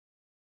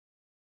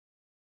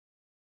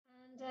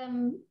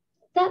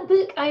That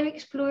book, I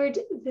explored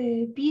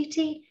the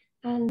beauty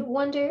and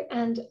wonder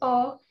and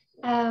awe,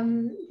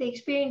 the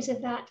experience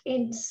of that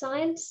in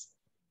science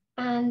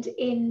and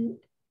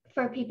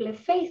for people of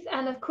faith,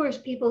 and of course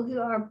people who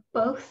are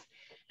both.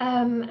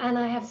 And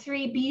I have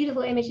three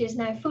beautiful images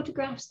now,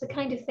 photographs, the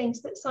kind of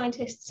things that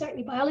scientists,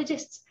 certainly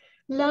biologists,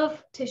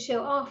 love to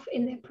show off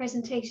in their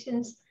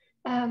presentations.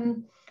 We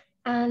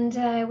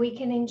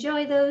can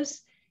enjoy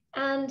those.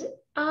 And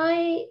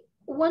I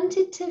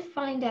wanted to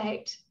find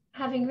out,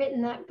 having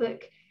written that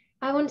book,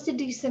 I wanted to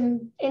do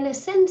some, in a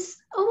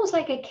sense, almost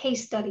like a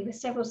case study with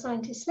several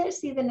scientists. Let's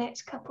see the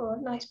next couple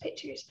of nice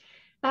pictures.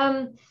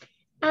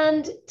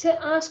 And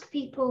to ask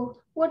people,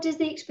 what does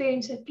the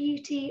experience of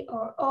beauty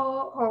or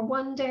awe or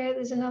wonder?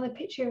 There's another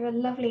picture of a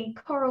lovely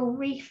coral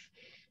reef.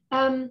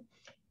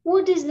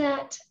 What does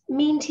that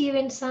mean to you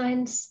in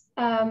science?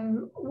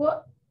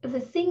 What are the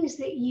things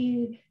that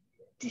you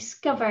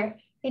discover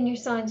in your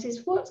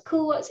sciences? What's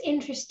cool, what's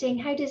interesting?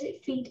 How does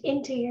it feed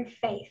into your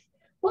faith?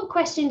 What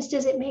questions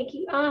does it make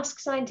you ask,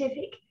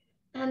 scientific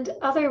and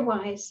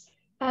otherwise?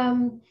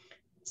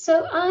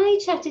 So I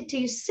chatted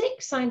to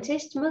 6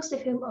 scientists, most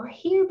of whom are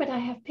here, but I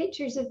have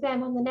pictures of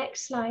them on the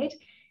next slide,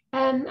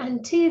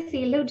 and 2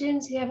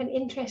 theologians who have an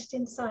interest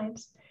in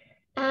science.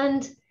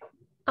 And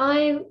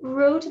I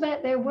wrote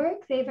about their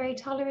work. They very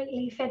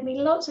tolerantly fed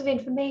me lots of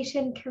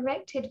information,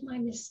 corrected my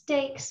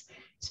mistakes,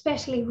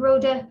 especially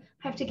Rhoda.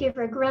 I have to give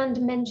her a grand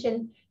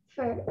mention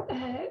for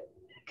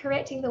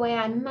correcting the way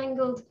I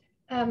mangled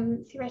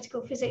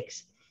theoretical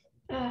physics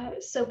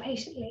so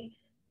patiently.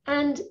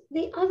 And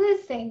the other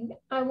thing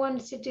I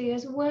wanted to do,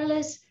 as well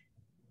as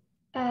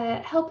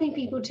helping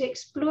people to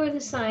explore the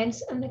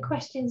science and the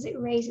questions it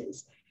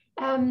raises,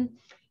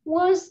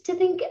 was to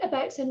think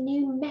about some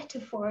new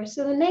metaphors.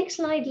 So the next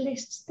slide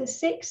lists the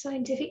 6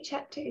 scientific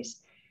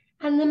chapters,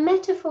 and the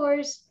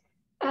metaphors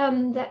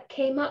that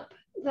came up,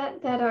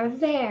 that are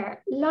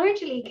there,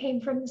 largely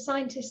came from the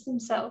scientists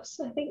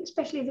themselves. I think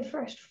especially the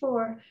first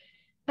 4.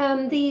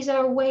 These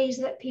are ways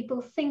that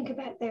people think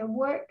about their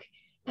work.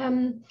 They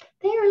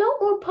are a lot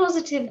more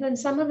positive than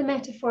some of the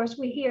metaphors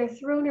we hear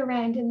thrown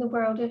around in the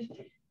world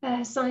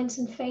of science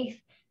and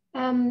faith.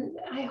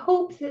 I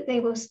hope that they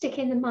will stick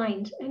in the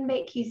mind and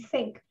make you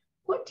think,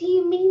 what do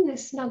you mean the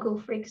snuggle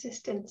for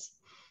existence?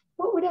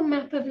 What would a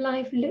map of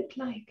life look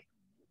like?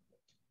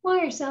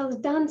 Why are cells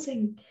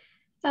dancing?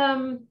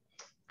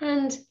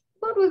 And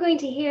what we're going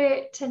to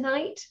hear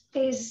tonight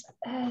is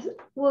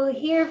we'll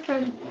hear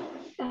from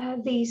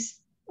these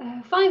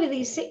 5 of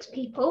these 6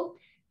 people.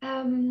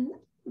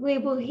 We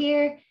will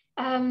hear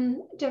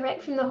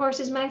direct from the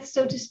horse's mouth,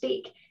 so to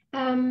speak.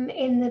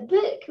 In the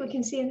book, we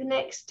can see in the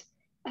next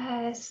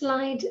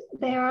slide,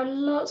 there are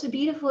lots of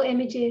beautiful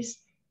images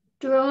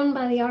drawn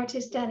by the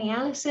artist Danny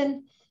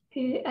Allison,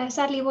 who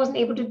sadly wasn't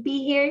able to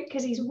be here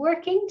because he's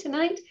working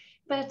tonight.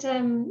 But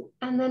and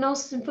then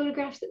also some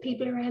photographs that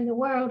people around the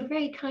world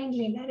very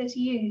kindly let us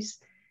use.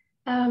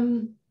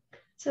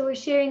 So we're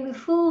sharing the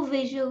full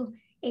visual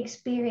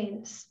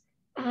experience,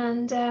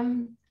 and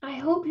I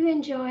hope you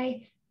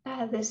enjoy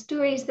the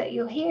stories that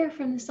you'll hear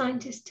from the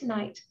scientists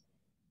tonight.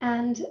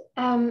 And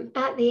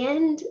at the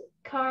end,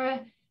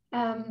 Cara,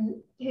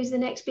 who's the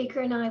next speaker,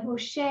 and I will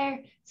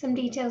share some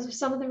details of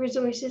some of the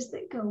resources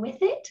that go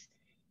with it.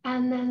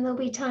 And then there'll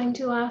be time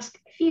to ask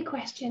a few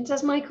questions.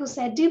 As Michael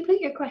said, do put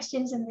your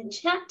questions in the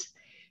chat,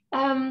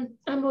 and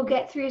we'll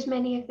get through as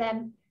many of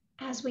them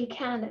as we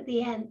can at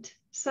the end.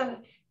 So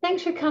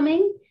thanks for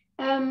coming.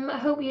 I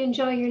hope you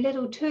enjoy your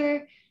little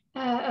tour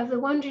of the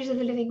wonders of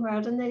the living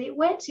world, and that it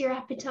whets your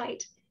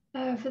appetite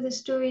for the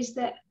stories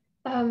that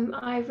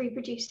I've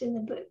reproduced in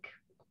the book.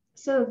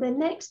 So the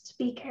next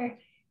speaker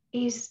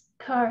is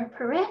Cara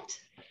Parrett,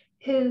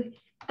 who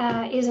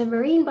is a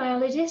marine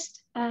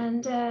biologist,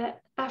 and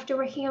after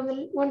working on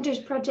the Wonders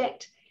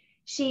Project,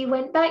 she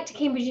went back to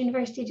Cambridge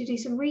University to do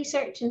some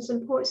research and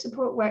some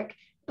support work,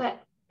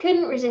 but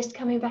couldn't resist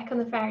coming back on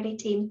the Faraday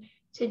team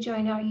to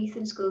join our youth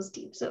and schools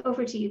team. So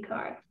over to you,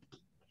 Cara.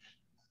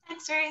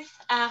 Thanks, Ruth.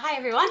 Hi,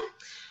 everyone.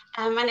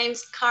 My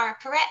name's Cara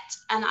Parrett,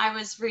 and I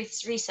was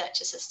Ruth's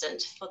research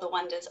assistant for the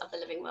Wonders of the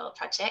Living World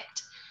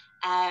project.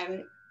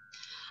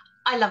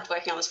 I loved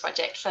working on this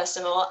project, first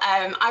of all.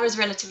 I was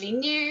relatively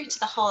new to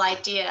the whole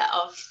idea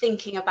of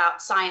thinking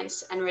about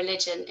science and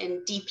religion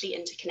in deeply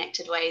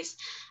interconnected ways.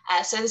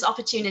 So this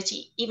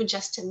opportunity, even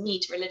just to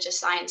meet religious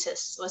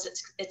scientists, was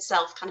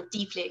itself kind of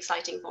deeply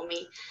exciting for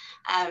me.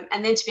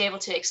 And then to be able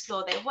to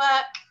explore their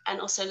work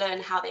and also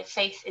learn how their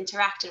faith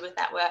interacted with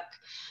that work,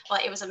 well,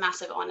 it was a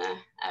massive honor,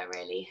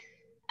 really.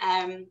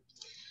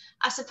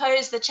 I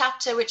suppose the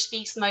chapter which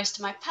speaks most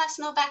to my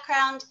personal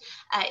background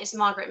is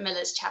Margaret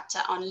Miller's chapter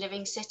on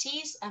living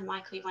cities. And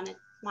Michael, you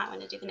might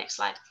want to do the next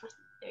slide.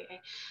 There we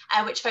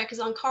go. Which focuses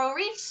on coral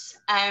reefs.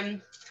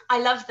 I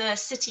love the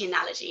city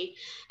analogy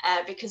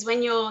because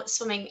when you're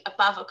swimming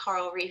above a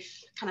coral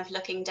reef, kind of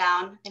looking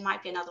down, there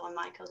might be another one,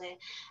 Michael,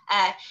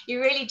 there,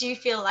 you really do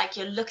feel like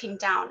you're looking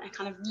down at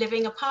kind of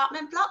living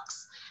apartment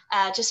blocks.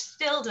 just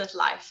filled with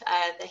life,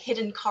 the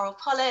hidden coral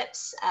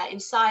polyps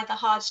inside the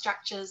hard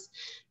structures,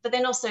 but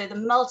then also the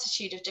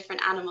multitude of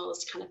different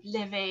animals kind of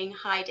living,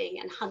 hiding,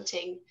 and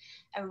hunting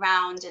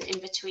around and in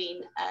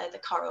between the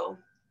coral.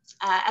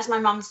 As my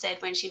mum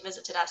said when she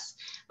visited us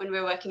when we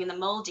were working in the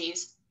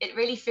Maldives, it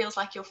really feels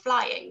like you're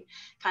flying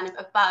kind of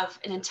above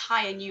an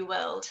entire new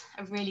world,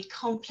 a really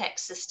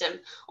complex system,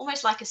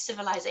 almost like a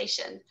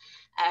civilization.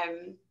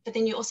 But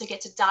then you also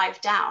get to dive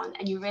down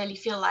and you really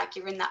feel like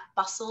you're in that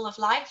bustle of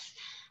life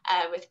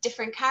with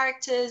different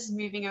characters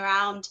moving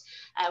around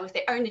with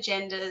their own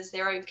agendas,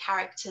 their own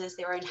characters,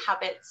 their own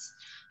habits.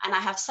 And I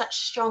have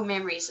such strong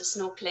memories of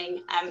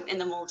snorkeling in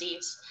the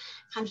Maldives,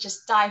 kind of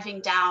just diving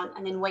down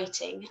and then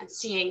waiting and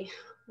seeing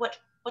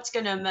what's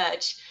going to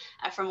emerge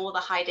from all the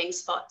hiding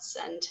spots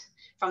and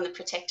from the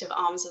protective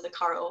arms of the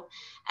coral,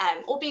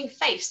 or being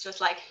faced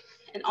with like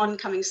an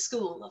oncoming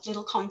school of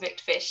little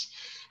convict fish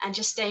and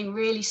just staying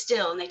really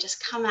still, and they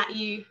just come at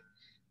you,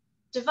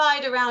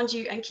 divide around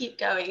you and keep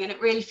going, and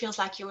it really feels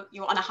like you're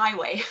on a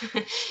highway.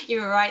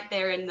 You're right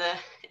there in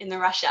the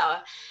rush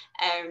hour.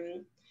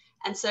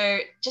 And so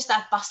just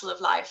that bustle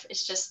of life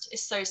is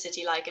so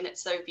city-like, and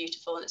it's so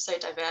beautiful and it's so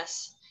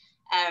diverse.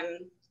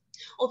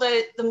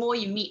 Although the more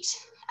you meet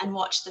and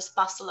watch this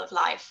bustle of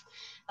life,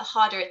 the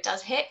harder it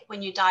does hit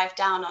when you dive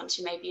down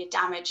onto maybe a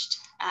damaged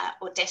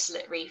or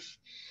desolate reef.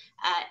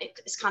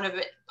 It's kind of a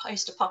bit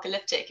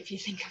post-apocalyptic if you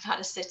think about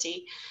a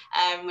city,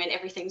 when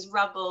everything's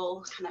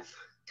rubble, kind of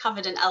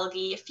covered in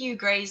algae, a few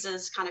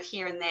grazers kind of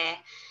here and there,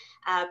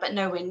 but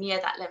nowhere near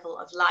that level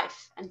of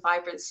life and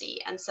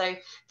vibrancy. And so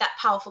that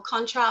powerful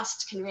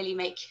contrast can really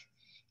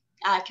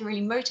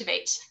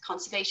motivate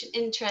conservation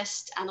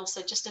interest and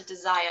also just a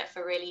desire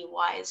for really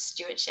wise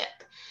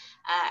stewardship.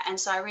 And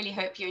so I really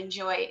hope you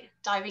enjoy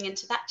diving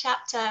into that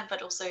chapter,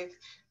 but also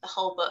the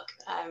whole book.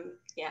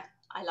 Yeah,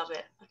 I love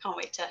it. I can't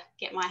wait to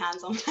get my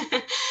hands on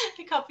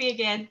the copy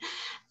again.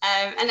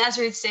 And as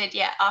Ruth said,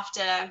 yeah,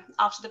 after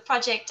the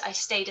project, I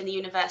stayed in the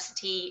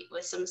university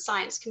with some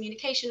science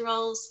communication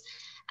roles.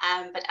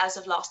 But as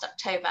of last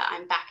October,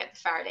 I'm back at the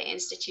Faraday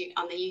Institute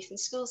on the Youth and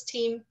Schools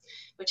team,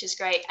 which is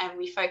great. And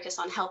we focus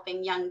on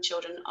helping young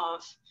children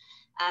of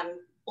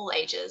all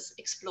ages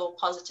explore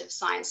positive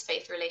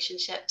science-faith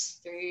relationships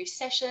through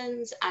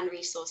sessions and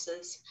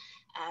resources.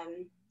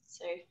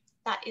 So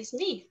that is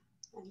me.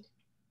 And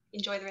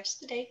enjoy the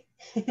rest of the day.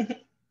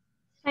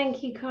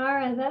 Thank you,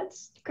 Cara.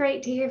 That's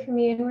great to hear from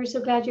you, and we're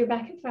so glad you're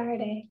back at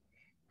Faraday.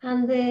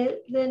 And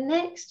the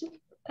next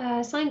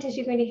scientist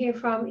you're going to hear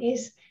from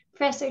is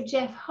Professor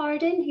Jeff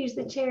Hardin, who's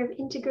the chair of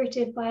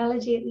integrative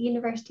biology at the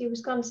University of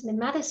Wisconsin in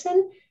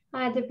Madison.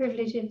 I had the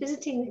privilege of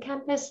visiting the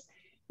campus,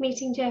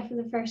 meeting Jeff for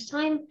the first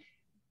time,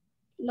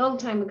 long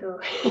time ago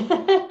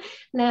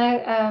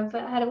now,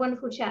 but I had a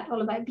wonderful chat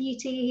all about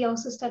beauty. He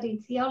also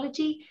studied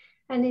theology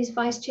and is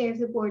vice chair of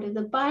the board of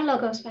the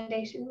Biologos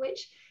Foundation,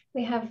 which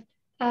we have,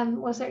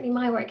 well, certainly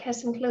my work has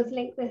some close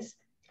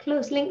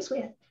links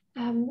with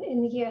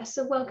in the US.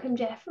 So welcome,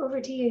 Jeff,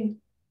 over to you.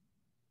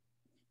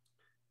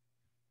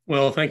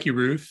 Well, thank you,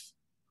 Ruth.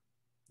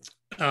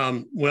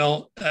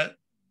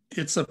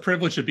 It's a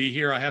privilege to be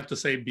here. I have to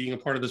say, being a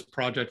part of this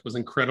project was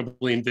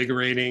incredibly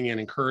invigorating and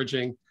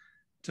encouraging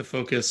to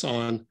focus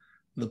on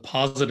the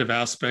positive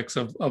aspects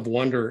of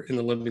wonder in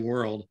the living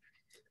world.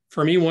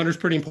 For me, wonder is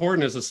pretty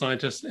important as a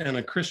scientist and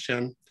a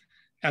Christian.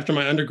 After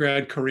my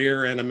undergrad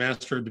career and a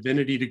Master of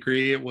Divinity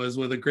degree, it was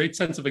with a great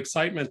sense of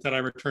excitement that I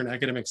returned to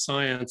academic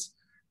science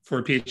for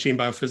a PhD in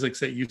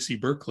biophysics at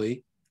UC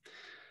Berkeley.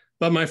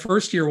 But my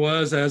first year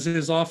was, as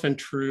is often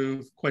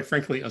true, quite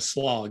frankly, a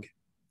slog.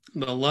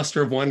 The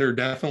luster of wonder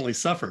definitely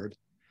suffered.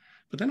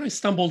 But then I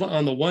stumbled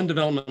on the one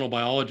developmental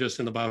biologist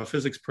in the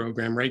biophysics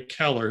program, Ray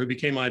Keller, who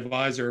became my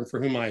advisor and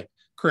for whom my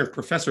current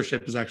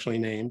professorship is actually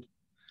named.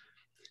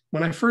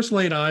 When I first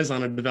laid eyes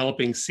on a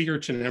developing sea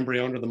urchin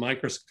embryo under the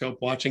microscope,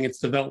 watching its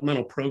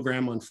developmental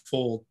program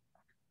unfold,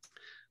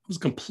 I was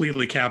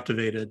completely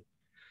captivated.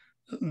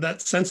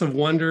 That sense of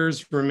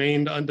wonders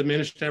remained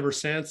undiminished ever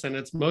since, and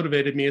it's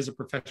motivated me as a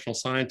professional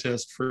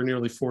scientist for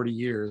nearly 40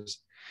 years.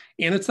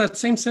 And it's that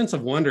same sense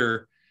of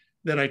wonder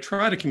that I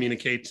try to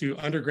communicate to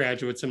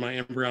undergraduates in my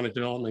embryonic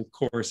development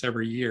course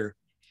every year.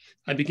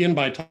 I begin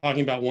by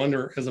talking about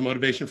wonder as a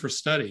motivation for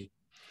study.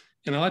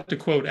 And I like to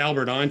quote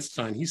Albert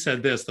Einstein. He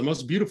said this: "The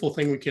most beautiful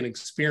thing we can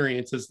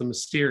experience is the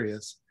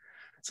mysterious.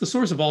 It's the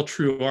source of all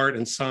true art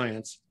and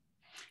science.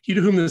 He to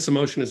whom this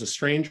emotion is a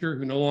stranger,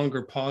 who no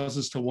longer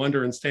pauses to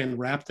wonder and stand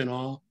wrapped in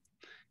awe,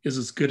 is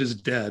as good as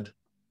dead."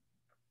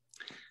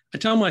 I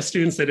tell my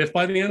students that if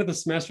by the end of the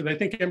semester they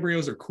think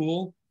embryos are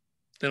cool,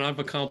 then I've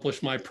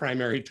accomplished my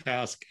primary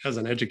task as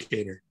an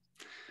educator.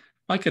 If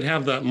I could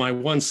have my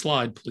one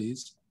slide,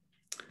 please.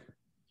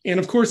 And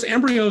of course,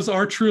 embryos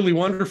are truly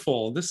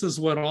wonderful. This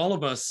is what all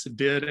of us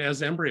did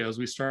as embryos.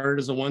 We started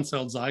as a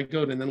one-celled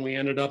zygote, and then we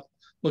ended up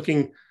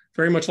looking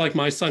very much like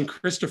my son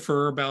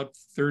Christopher about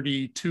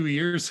 32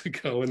 years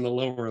ago in the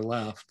lower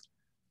left.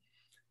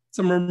 It's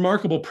a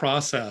remarkable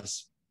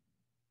process.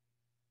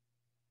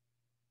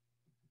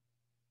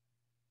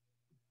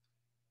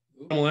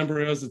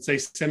 embryos, it's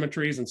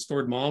asymmetries and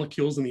stored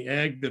molecules in the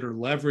egg that are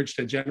leveraged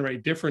to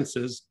generate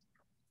differences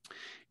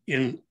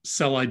in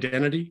cell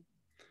identity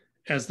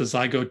as the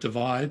zygote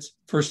divides,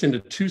 first into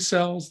 2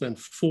 cells, then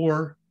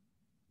 4,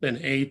 then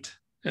 8,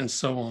 and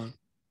so on.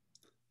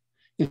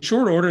 In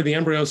short order, the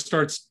embryo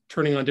starts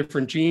turning on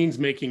different genes,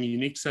 making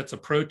unique sets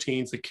of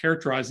proteins that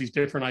characterize these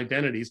different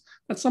identities.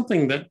 That's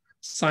something that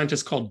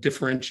scientists call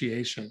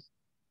differentiation.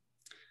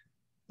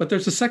 But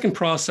there's a second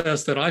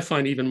process that I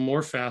find even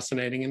more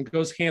fascinating and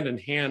goes hand in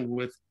hand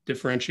with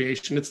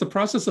differentiation. It's the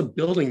process of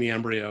building the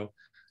embryo,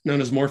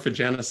 known as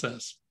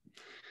morphogenesis.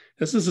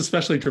 This is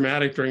especially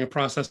dramatic during a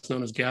process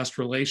known as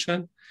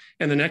gastrulation,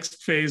 and the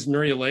next phase,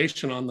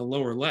 neurulation, on the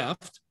lower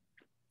left,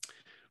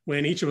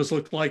 when each of us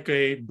look like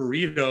a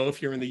burrito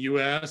if you're in the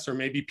US, or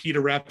maybe pita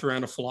wrapped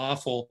around a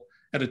falafel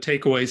at a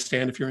takeaway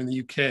stand if you're in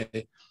the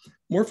UK.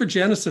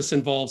 Morphogenesis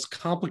involves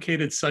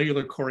complicated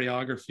cellular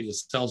choreography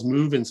as cells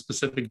move in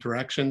specific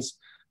directions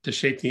to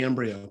shape the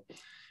embryo.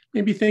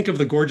 Maybe think of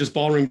the gorgeous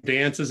ballroom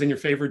dances in your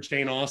favorite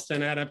Jane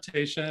Austen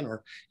adaptation,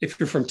 or if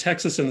you're from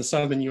Texas in the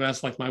southern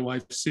US like my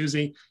wife,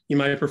 Susie, you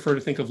might prefer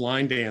to think of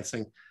line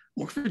dancing.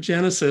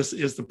 Morphogenesis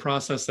is the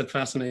process that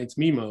fascinates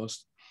me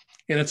most,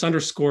 and it's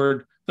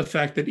underscored the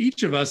fact that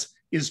each of us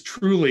is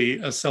truly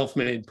a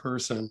self-made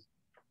person.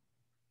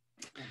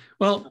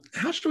 Well,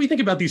 how should we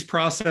think about these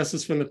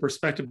processes from the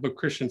perspective of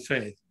Christian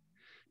faith?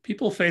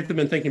 People of faith have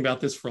been thinking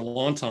about this for a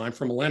long time,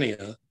 for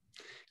millennia.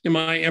 In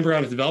my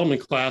embryonic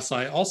development class,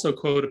 I also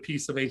quote a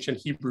piece of ancient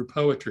Hebrew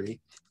poetry.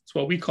 It's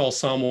what we call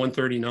Psalm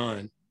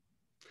 139.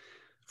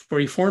 For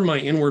you formed my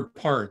inward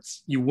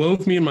parts, you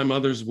wove me in my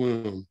mother's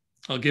womb.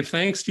 I'll give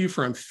thanks to you,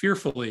 for I'm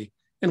fearfully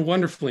and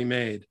wonderfully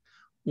made.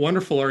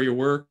 Wonderful are your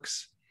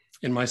works,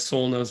 and my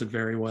soul knows it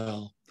very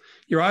well.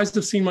 Your eyes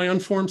have seen my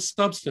unformed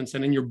substance,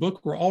 and in your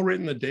book were all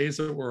written the days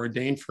that were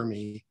ordained for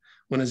me,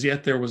 when as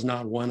yet there was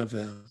not one of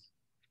them.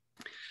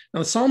 Now,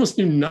 the psalmist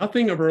knew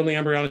nothing of early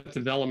embryonic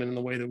development in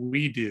the way that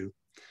we do,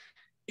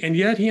 and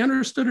yet he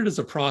understood it as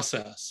a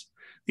process.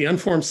 The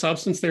unformed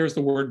substance there is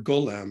the word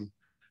golem,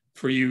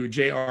 for you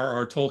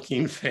J.R.R.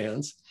 Tolkien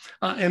fans,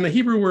 and the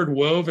Hebrew word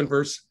wove in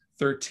verse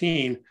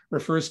 13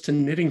 refers to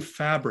knitting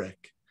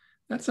fabric.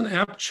 That's an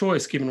apt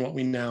choice given what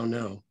we now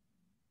know.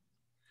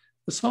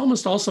 The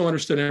psalmist also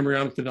understood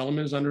embryonic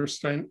development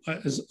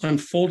as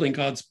unfolding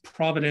God's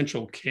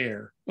providential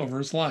care over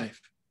his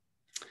life.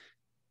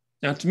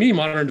 Now, to me,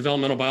 modern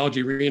developmental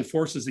biology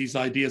reinforces these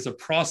ideas of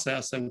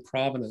process and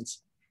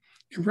providence.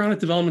 Embryonic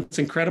development is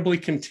incredibly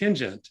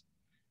contingent.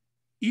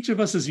 Each of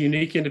us is a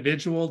unique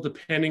individual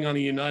depending on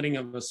the uniting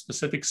of a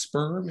specific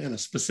sperm and a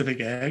specific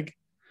egg.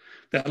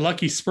 That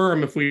lucky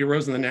sperm, if we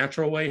arose in the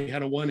natural way,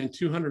 had a 1 in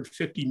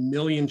 250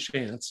 million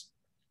chance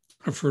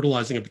of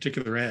fertilizing a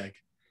particular egg.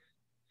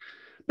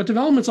 But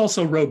development's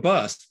also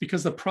robust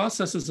because the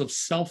processes of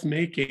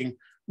self-making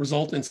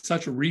result in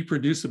such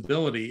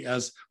reproducibility,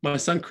 as my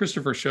son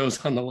Christopher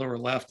shows on the lower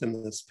left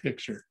in this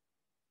picture.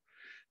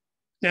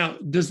 Now,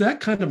 does that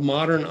kind of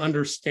modern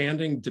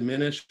understanding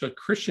diminish a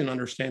Christian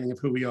understanding of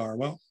who we are?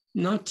 Well,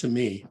 not to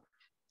me.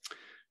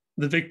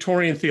 The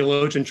Victorian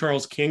theologian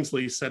Charles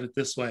Kingsley said it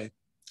this way: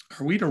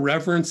 are we to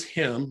reverence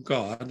him,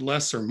 God,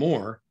 less or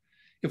more,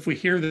 if we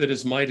hear that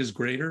his might is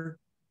greater,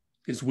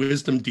 his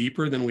wisdom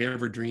deeper than we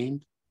ever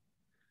dreamed?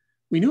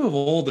 We knew of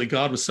old that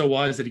God was so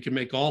wise that he could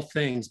make all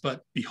things, but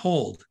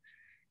behold,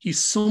 he's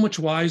so much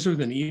wiser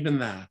than even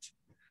that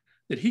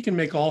he can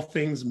make all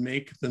things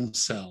make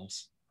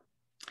themselves.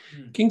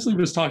 Kingsley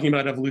was talking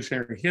about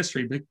evolutionary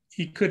history, but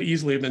he could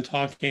easily have been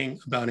talking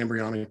about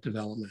embryonic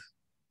development.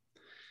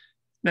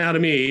 Now, to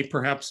me,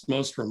 perhaps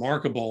most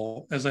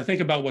remarkable, as I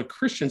think about what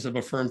Christians have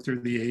affirmed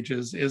through the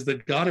ages, is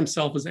that God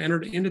himself has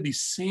entered into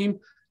these same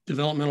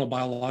developmental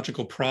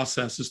biological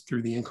processes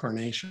through the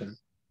incarnation.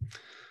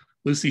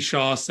 Lucy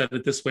Shaw said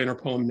it this way in her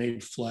poem,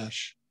 Made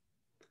Flesh.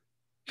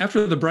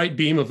 After the bright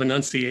beam of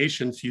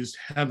Annunciation fused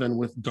heaven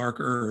with dark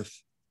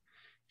earth,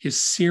 his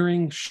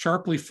searing,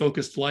 sharply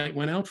focused light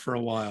went out for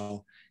a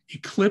while,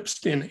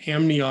 eclipsed in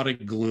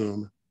amniotic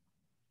gloom.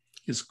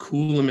 His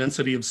cool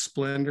immensity of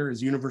splendor,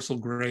 his universal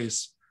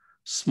grace,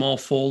 small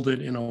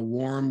folded in a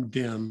warm,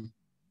 dim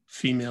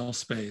female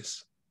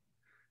space.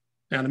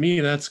 Now, to me,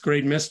 that's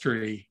great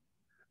mystery,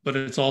 but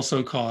it's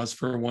also cause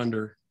for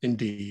wonder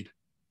indeed.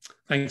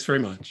 Thanks very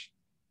much.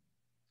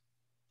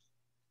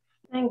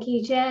 Thank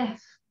you,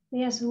 Jeff.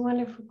 We have some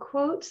wonderful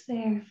quotes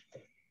there.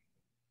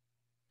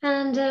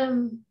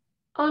 And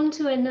on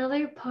to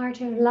another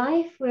part of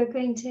life. We're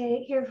going to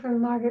hear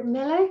from Margaret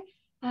Miller,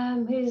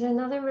 who's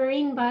another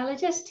marine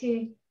biologist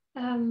who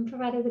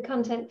provided the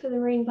content for the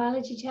marine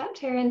biology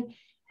chapter in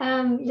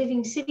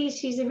Living Cities.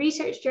 She's the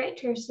research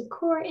director of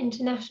SECOR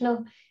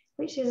International,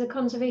 which is a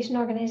conservation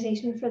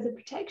organization for the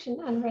protection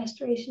and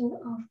restoration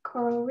of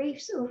coral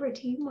reefs. Over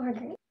to you,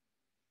 Margaret.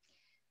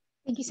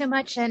 Thank you so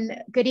much, and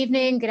good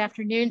evening, good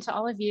afternoon to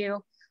all of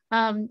you.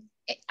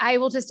 I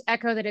will just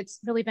echo that it's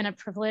really been a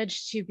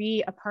privilege to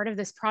be a part of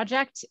this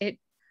project. It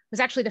was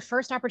actually the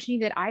first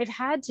opportunity that I've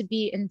had to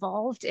be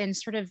involved in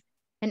sort of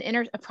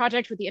a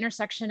project with the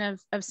intersection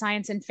of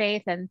science and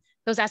faith, and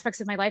those aspects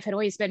of my life had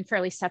always been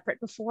fairly separate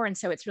before, and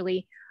so it's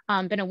really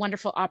been a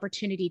wonderful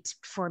opportunity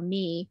for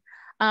me.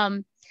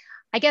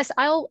 I guess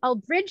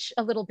I'll bridge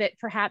a little bit,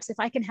 perhaps, if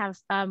I can have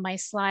my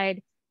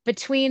slide,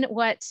 between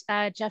what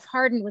Jeff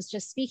Hardin was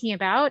just speaking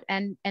about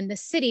and the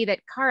city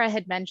that Cara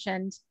had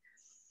mentioned.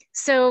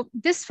 So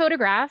this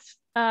photograph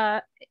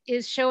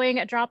is showing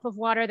a drop of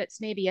water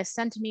that's maybe a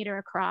centimeter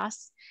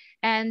across,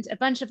 and a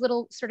bunch of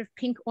little sort of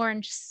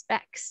pink-orange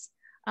specks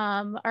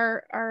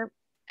are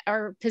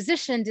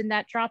positioned in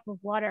that drop of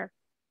water.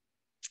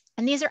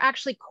 And these are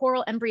actually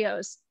coral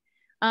embryos.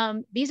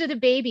 These are the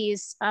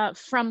babies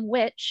from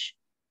which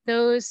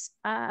those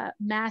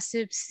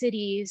massive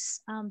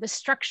cities, the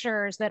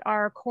structures that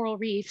are coral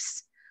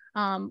reefs,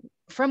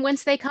 from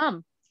whence they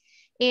come.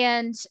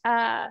 And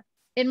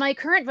in my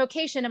current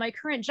vocation and my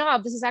current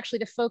job, this is actually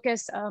the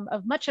focus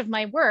of much of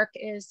my work,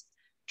 is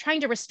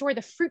trying to restore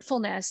the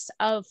fruitfulness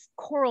of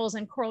corals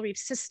and coral reef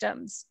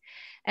systems.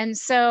 And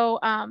so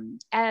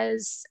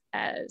as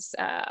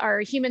our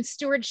human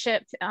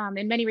stewardship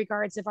in many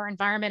regards of our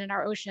environment and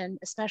our ocean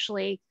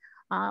especially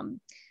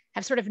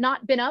have sort of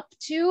not been up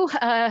to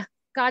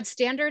God's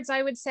standards,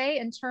 I would say,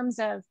 in terms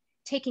of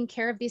taking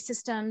care of these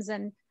systems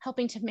and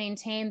helping to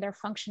maintain their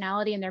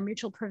functionality and their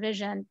mutual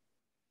provision.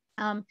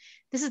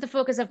 This is the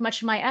focus of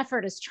much of my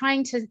effort, is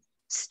trying to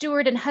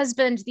steward and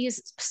husband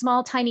these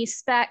small, tiny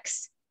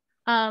specks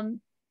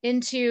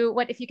into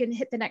what, if you can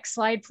hit the next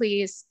slide,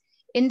 please,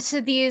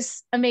 into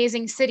these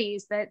amazing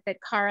cities that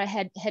Cara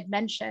had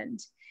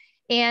mentioned.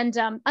 And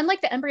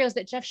unlike the embryos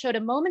that Jeff showed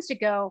a moment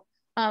ago,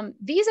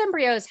 these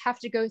embryos have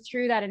to go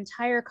through that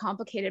entire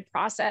complicated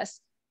process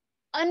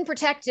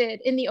unprotected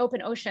in the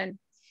open ocean.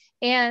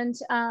 And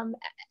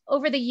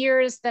over the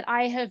years that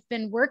I have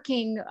been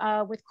working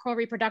with coral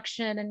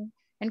reproduction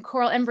and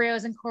coral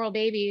embryos and coral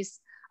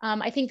babies,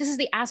 I think this is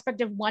the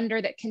aspect of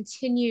wonder that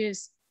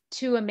continues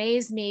to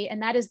amaze me,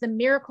 and that is the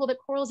miracle that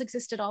corals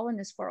exist at all in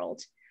this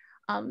world.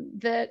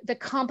 The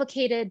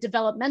complicated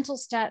developmental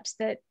steps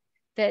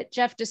that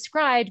Jeff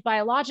described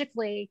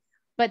biologically,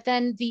 but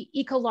then the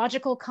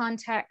ecological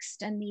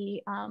context and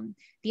the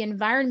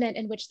environment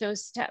in which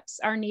those steps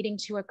are needing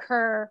to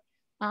occur,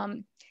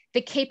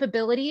 the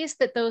capabilities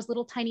that those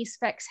little tiny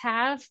specks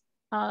have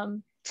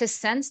to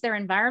sense their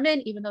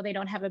environment, even though they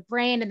don't have a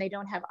brain and they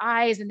don't have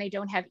eyes and they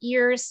don't have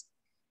ears,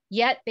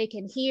 yet they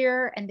can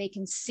hear and they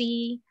can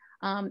see,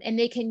 and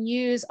they can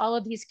use all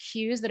of these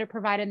cues that are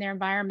provided in their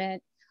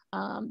environment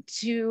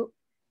to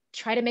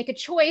try to make a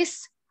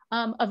choice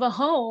of a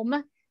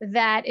home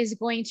that is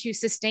going to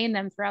sustain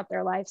them throughout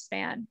their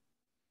lifespan.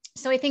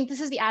 So I think this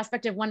is the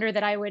aspect of wonder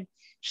that I would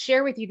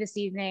share with you this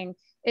evening,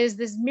 is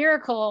this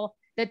miracle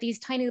that these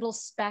tiny little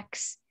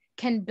specks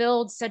can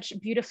build such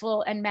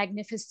beautiful and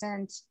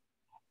magnificent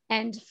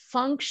and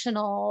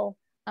functional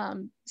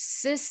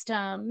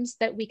systems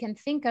that we can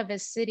think of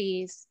as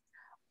cities,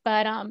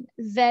 but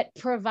that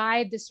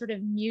provide this sort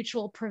of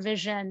mutual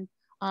provision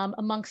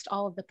amongst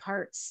all of the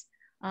parts,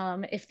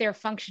 if they're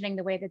functioning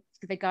the way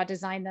that God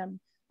designed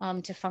them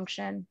to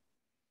function.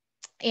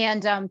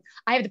 And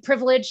I have the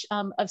privilege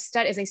of, as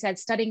I said,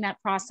 studying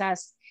that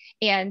process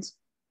and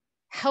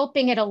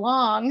helping it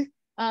along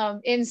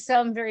in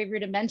some very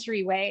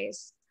rudimentary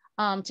ways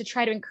to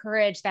try to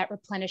encourage that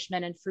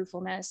replenishment and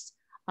fruitfulness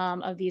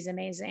of these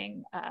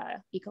amazing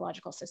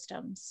ecological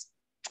systems.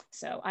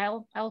 So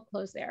I'll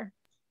close there.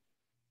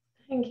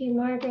 Thank you,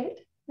 Margaret.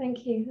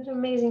 Thank you. What an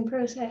amazing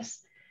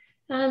process.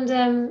 And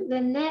the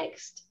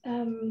next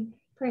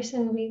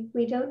person,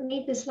 we don't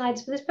need the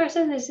slides for this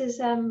person. This is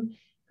going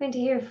to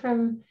hear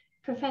from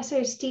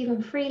Professor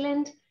Stephen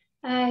Freeland,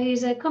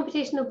 who's a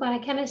computational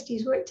biochemist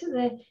who's worked at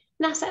the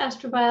NASA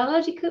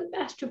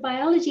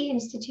Astrobiology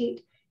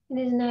Institute and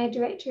is now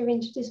Director of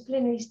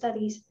Interdisciplinary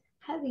Studies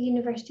at the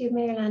University of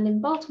Maryland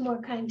in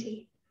Baltimore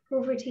County.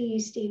 Over to you,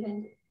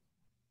 Stephen.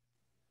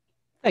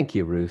 Thank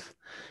you, Ruth.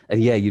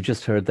 And yeah, you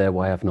just heard there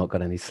why I've not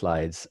got any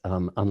slides.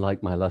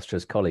 Unlike my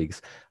illustrious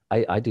colleagues,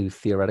 I do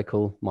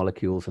theoretical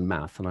molecules and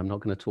math, and I'm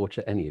not going to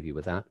torture any of you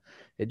with that.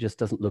 It just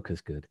doesn't look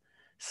as good.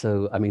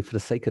 So, I mean, for the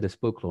sake of this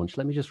book launch,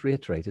 let me just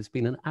reiterate, it's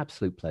been an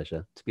absolute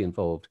pleasure to be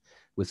involved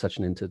with such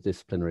an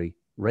interdisciplinary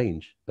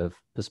range of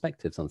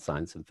perspectives on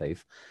science and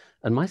faith.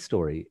 And my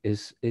story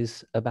is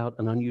about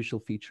an unusual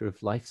feature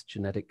of life's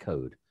genetic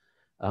code.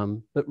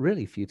 But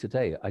really for you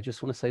today, I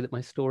just want to say that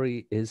my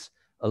story is,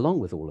 along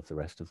with all of the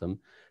rest of them,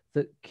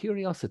 that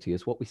curiosity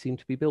is what we seem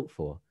to be built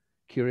for.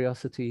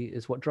 Curiosity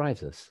is what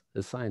drives us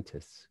as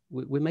scientists.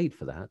 We're made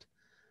for that.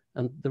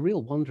 And the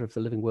real wonder of the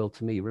living world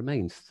to me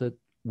remains that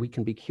we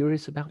can be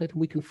curious about it and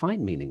we can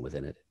find meaning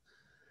within it.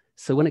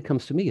 So when it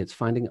comes to me, it's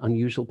finding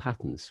unusual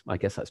patterns. I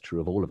guess that's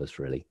true of all of us,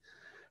 really.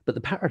 But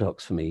the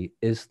paradox for me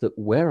is that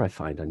where I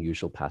find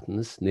unusual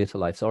patterns near to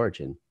life's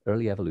origin,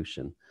 early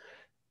evolution,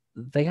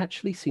 they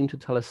actually seem to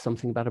tell us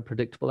something about a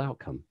predictable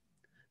outcome,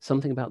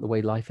 something about the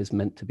way life is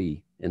meant to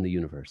be in the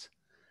universe.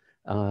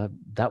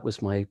 That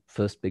was my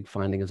first big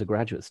finding as a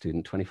graduate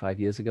student 25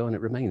 years ago, and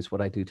it remains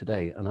what I do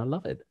today, and I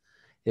love it.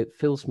 It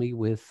fills me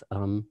with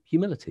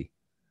humility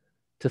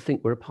to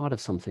think we're a part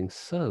of something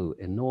so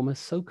enormous,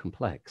 so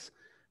complex,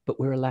 but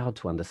we're allowed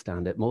to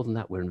understand it. More than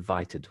that, we're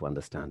invited to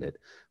understand it.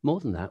 More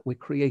than that, we're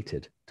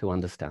created to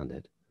understand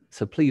it.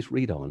 So please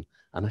read on.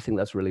 And I think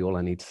that's really all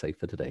I need to say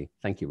for today.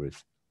 Thank you,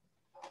 Ruth.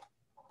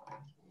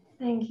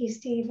 Thank you,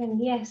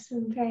 Stephen. Yes,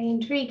 some very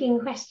intriguing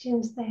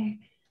questions there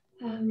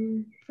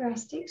for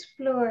us to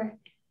explore.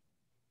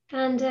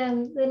 And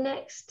the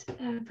next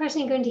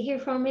person you're going to hear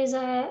from is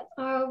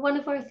one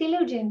of our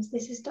theologians.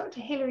 This is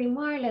Dr. Hilary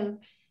Marlow.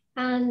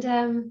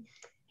 And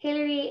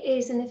Hilary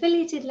is an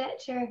affiliated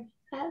lecturer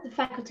at the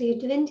Faculty of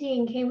Divinity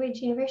in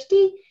Cambridge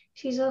University.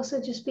 She's also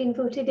just been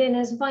voted in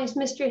as Vice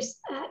Mistress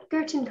at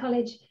Girton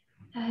College,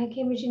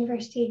 Cambridge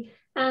University.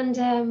 And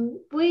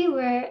we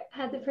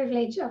had the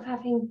privilege of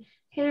having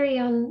Hilary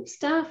on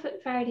staff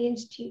at Faraday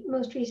Institute,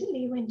 most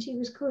recently when she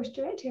was course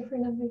director for a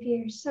number of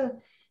years. So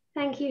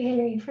thank you,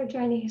 Hilary, for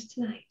joining us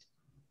tonight.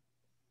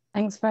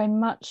 Thanks very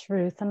much,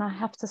 Ruth. And I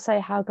have to say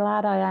how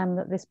glad I am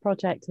that this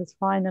project has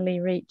finally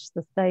reached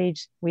the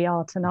stage we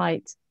are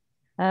tonight.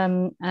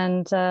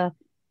 The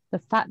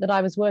fact that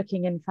I was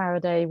working in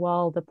Faraday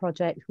while the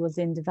project was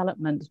in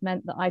development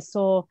meant that I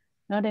saw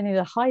not only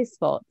the high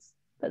spots,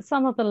 but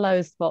some of the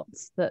low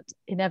spots that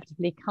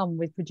inevitably come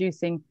with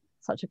producing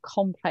such a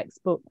complex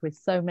book with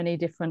so many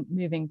different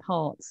moving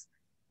parts.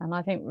 And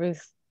I think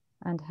Ruth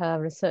and her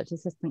research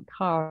assistant,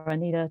 Cara,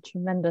 need a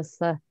tremendous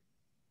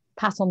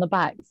pat on the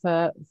back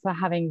for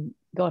having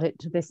got it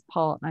to this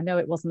part. I know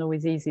it wasn't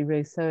always easy,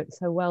 Ruth, so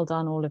well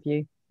done, all of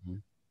you.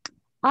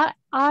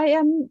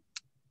 Mm-hmm.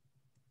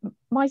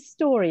 My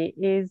story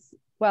is,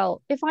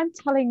 well, if I'm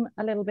telling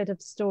a little bit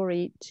of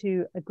story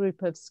to a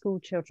group of school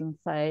children,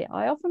 say,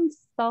 I often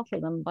startle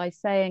them by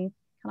saying,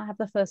 can I have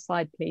the first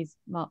slide, please,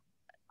 Mark?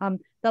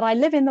 That I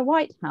live in the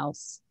White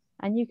House.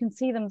 And you can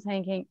see them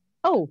thinking,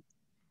 oh,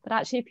 but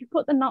actually, if you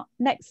put the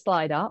next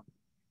slide up,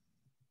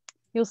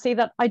 you'll see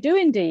that I do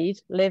indeed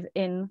live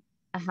in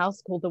a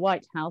house called the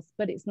White House,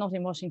 but it's not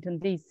in Washington,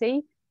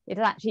 D.C. It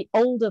is actually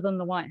older than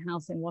the White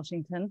House in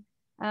Washington.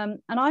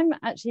 And I'm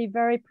actually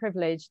very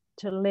privileged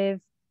to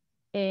live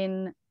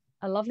in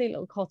a lovely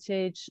little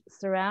cottage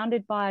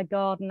surrounded by a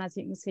garden, as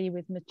you can see,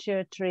 with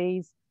mature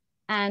trees.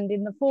 And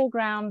in the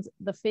foreground,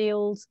 the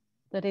field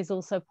that is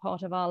also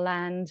part of our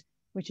land,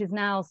 which is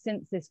now,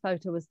 since this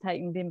photo was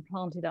taken, been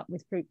planted up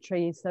with fruit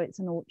trees. So it's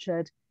an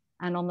orchard.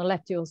 And on the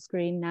left of your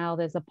screen now,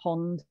 there's a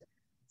pond.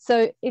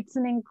 So it's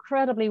an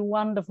incredibly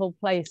wonderful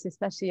place,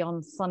 especially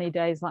on sunny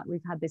days like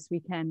we've had this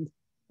weekend,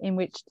 in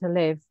which to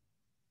live.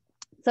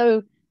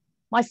 So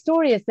my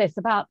story is this: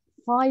 about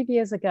 5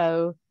 years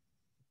ago,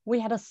 we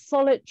had a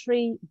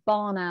solitary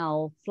barn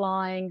owl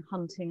flying,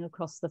 hunting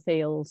across the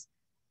fields.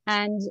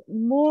 And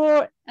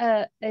more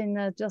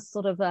just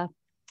sort of a,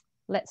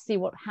 let's see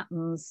what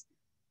happens,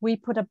 we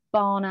put a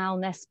barn owl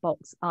nest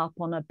box up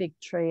on a big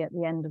tree at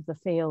the end of the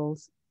field.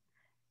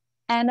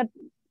 And a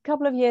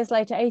couple of years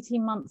later,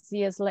 18 months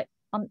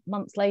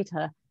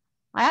later,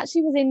 I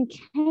actually was in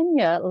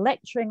Kenya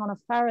lecturing on a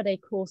Faraday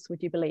course,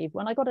 would you believe,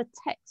 when I got a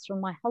text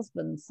from my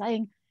husband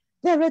saying,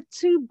 there are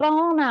 2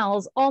 barn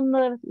owls on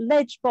the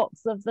ledge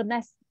box of the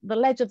nest, the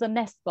ledge of the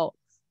nest box.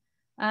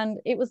 And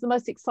it was the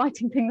most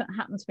exciting thing that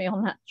happened to me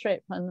on that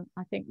trip. And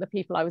I think the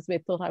people I was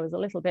with thought I was a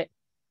little bit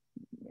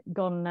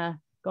gone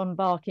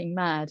barking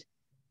mad.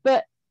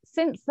 But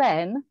since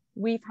then,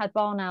 we've had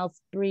barn owls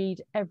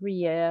breed every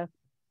year,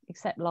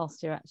 except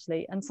last year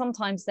actually. And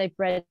sometimes they've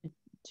bred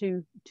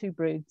two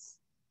broods.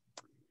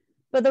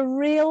 But the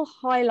real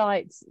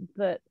highlights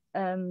that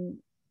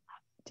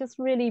just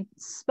really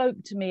spoke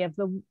to me of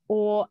the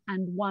awe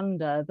and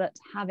wonder that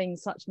having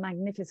such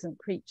magnificent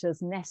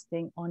creatures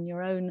nesting on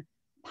your own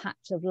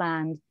patch of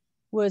land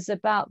was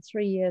about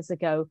 3 years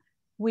ago.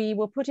 We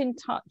were put in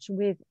touch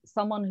with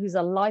someone who's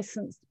a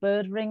licensed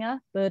bird ringer,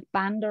 bird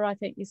bander, I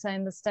think you say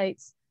in the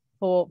States,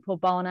 for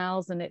barn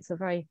owls, and it's a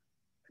very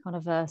kind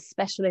of a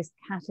specialist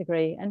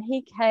category. And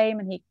he came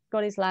and he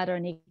got his ladder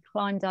and he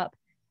climbed up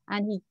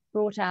and he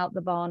brought out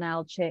the barn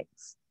owl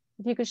chicks.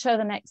 If you could show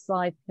the next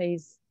slide,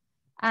 please.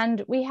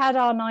 And we had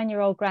our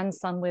 9-year-old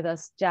grandson with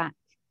us, Jack.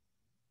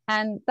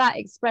 And that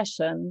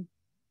expression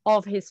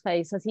of his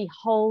face as he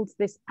holds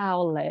this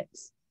owlet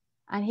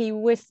and he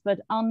whispered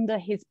under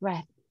his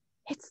breath,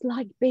 it's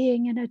like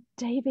being in a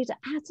David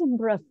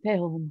Attenborough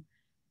film.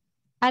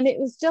 And it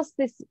was just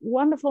this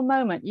wonderful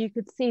moment. You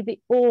could see the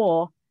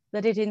awe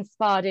that it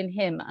inspired in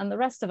him. And the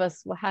rest of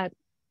us had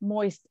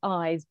moist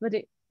eyes, but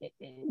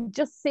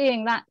just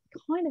seeing that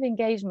kind of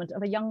engagement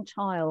of a young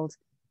child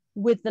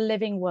with the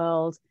living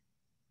world,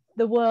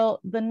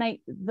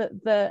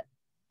 the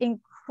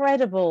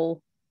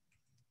incredible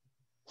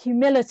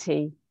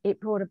humility it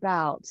brought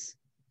about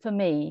for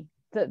me,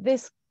 that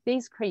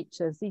these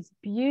creatures, these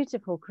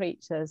beautiful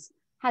creatures,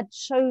 had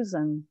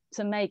chosen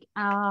to make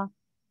our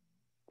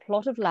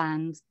plot of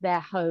land their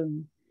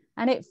home.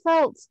 And it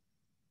felt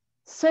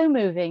so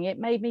moving. It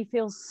made me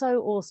feel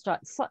so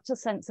awestruck, such a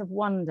sense of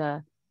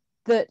wonder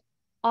that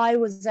I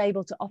was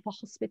able to offer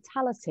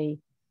hospitality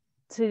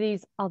to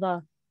these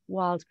other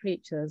wild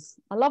creatures.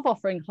 I love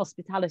offering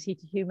hospitality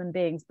to human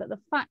beings, but the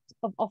fact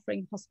of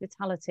offering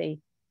hospitality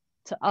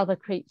to other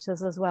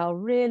creatures as well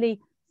really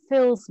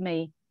fills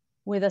me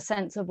with a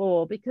sense of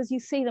awe, because you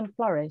see them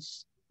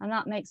flourish, and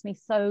that makes me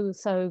so,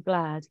 so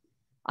glad.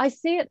 I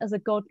see it as a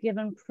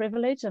God-given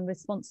privilege and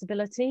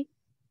responsibility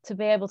to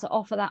be able to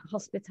offer that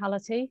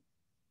hospitality,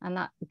 and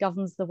that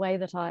governs the way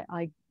that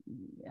I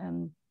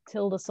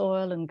till the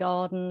soil and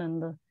garden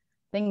and the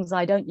things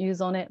I don't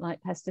use on it, like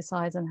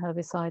pesticides and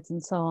herbicides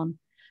and so on.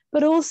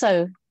 But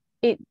also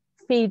it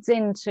feeds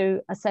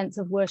into a sense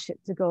of worship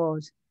to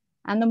God.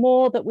 And the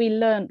more that we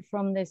learned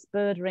from this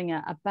bird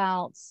ringer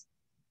about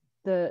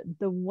the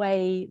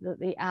way that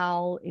the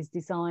owl is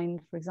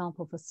designed, for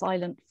example, for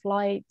silent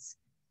flight,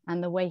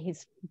 and the way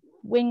his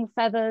wing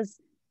feathers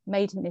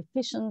made him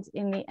efficient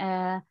in the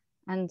air,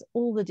 and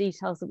all the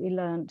details that we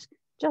learned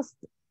just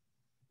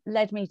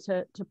led me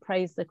to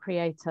praise the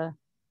Creator.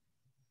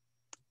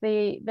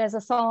 There's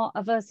a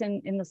verse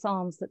in the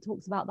Psalms that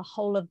talks about the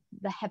whole of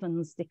the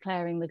heavens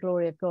declaring the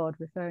glory of God,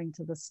 referring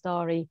to the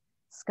starry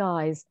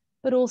skies,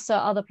 but also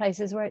other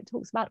places where it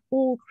talks about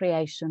all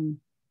creation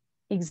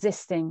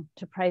existing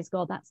to praise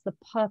God. That's the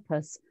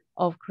purpose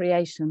of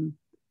creation.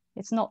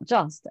 It's not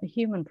just a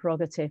human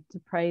prerogative to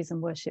praise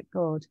and worship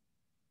God.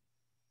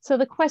 So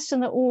the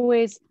question that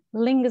always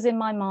lingers in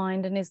my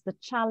mind, and is a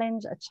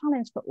challenge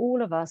for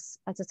all of us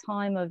at a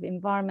time of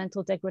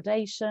environmental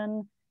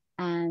degradation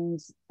and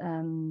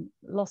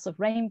loss of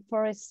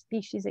rainforest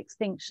species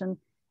extinction,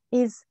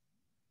 is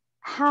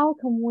how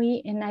can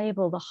we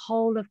enable the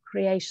whole of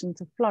creation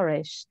to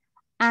flourish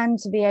and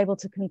to be able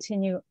to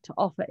continue to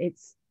offer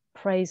its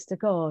praise to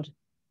God?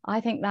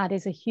 I think that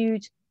is a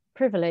huge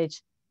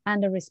privilege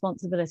and a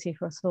responsibility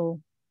for us all.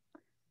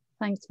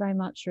 Thanks very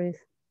much, Ruth.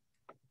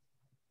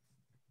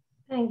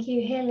 Thank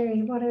you,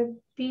 Hilary. What a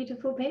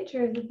beautiful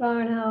picture of the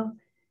barn owl.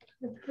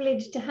 The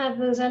privilege to have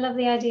those. I love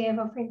the idea of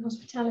offering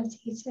hospitality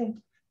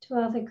to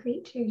other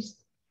creatures.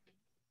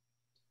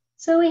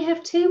 So we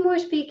have two more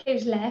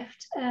speakers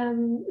left.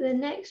 The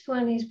next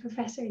one is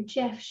Professor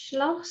Jeff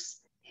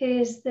Schloss, who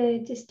is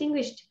the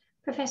Distinguished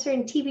Professor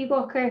and T.B.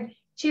 Walker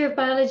Chair of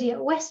Biology at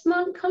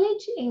Westmont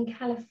College in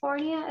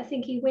California. I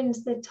think he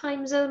wins the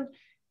time zone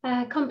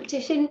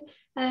competition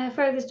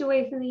furthest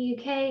away from the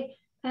UK.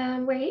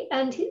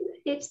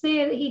 It's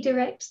there that he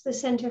directs the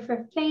Centre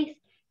for Faith,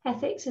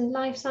 Ethics and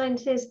Life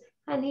Sciences,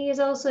 and he is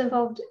also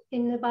involved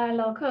in the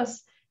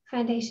Biologos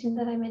Foundation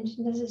that I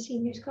mentioned as a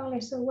senior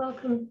scholar. So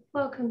welcome,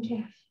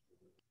 Jeff.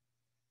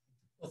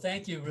 Well,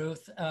 thank you,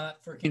 Ruth,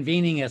 for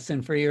convening us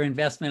and for your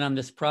investment on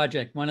this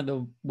project. One of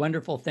the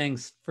wonderful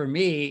things for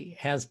me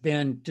has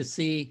been to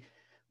see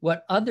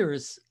what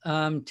others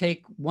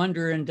take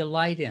wonder and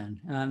delight in.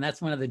 And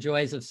that's one of the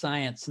joys of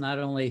science, not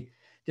only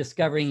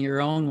discovering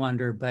your own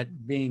wonder, but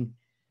being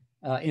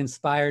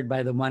inspired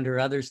by the wonder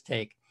others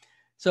take.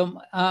 So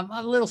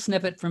a little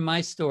snippet from my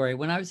story.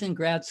 When I was in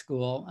grad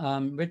school,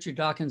 Richard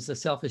Dawkins' The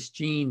Selfish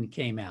Gene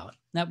came out.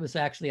 That was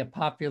actually a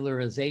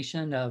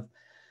popularization of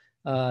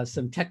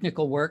some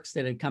technical works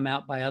that had come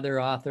out by other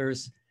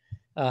authors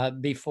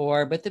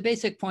before. But the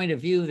basic point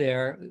of view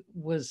there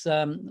was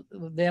the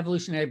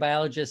evolutionary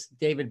biologist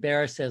David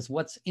Barr says,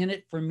 "What's in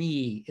it for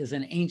me is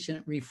an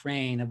ancient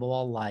refrain of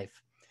all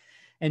life."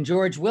 And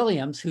George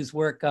Williams, whose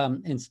work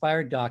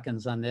inspired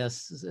Dawkins on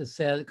this,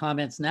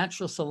 comments,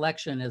 "Natural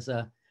selection is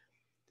a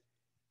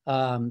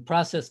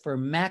process for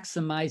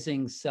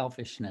maximizing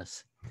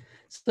selfishness."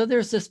 So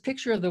there's this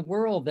picture of the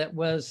world that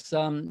was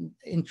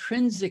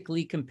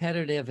intrinsically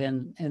competitive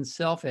and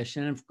selfish.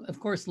 And of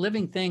course,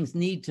 living things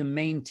need to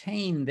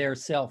maintain their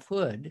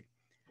selfhood.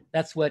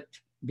 That's what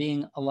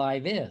being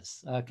alive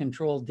is,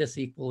 controlled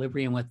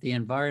disequilibrium with the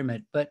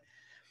environment. But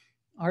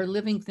are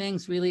living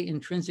things really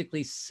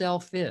intrinsically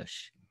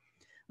selfish?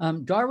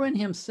 Darwin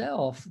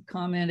himself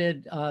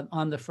commented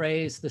on the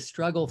phrase, "the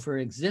struggle for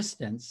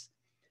existence,"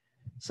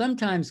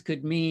 sometimes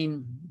could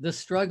mean the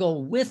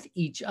struggle with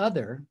each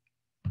other,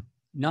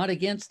 not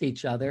against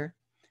each other,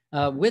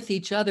 with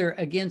each other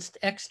against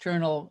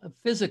external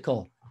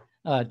physical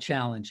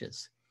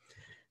challenges.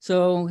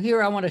 So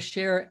here I want to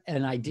share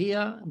an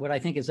idea, what I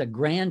think is a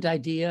grand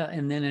idea,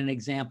 and then an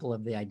example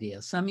of the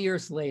idea. Some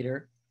years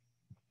later,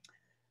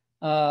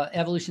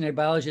 evolutionary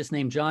biologist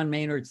named John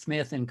Maynard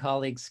Smith and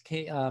colleagues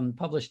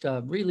published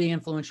a really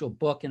influential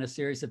book and a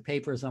series of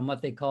papers on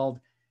what they called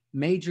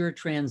major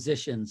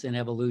transitions in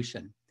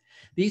evolution.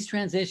 These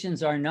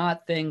transitions are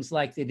not things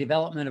like the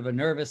development of a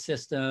nervous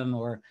system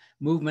or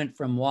movement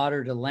from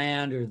water to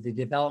land or the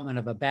development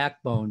of a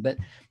backbone, but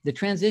the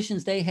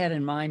transitions they had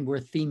in mind were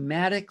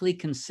thematically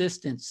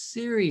consistent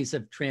series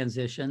of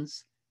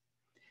transitions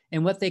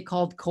in what they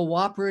called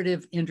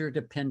cooperative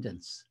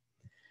interdependence.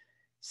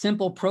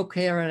 Simple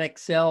prokaryotic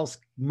cells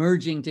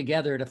merging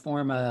together to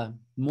form a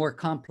more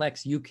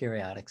complex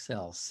eukaryotic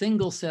cell,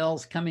 single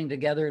cells coming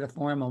together to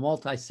form a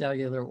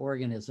multicellular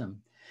organism,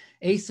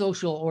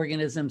 asocial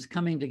organisms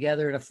coming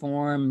together to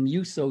form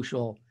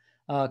eusocial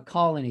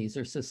colonies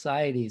or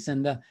societies.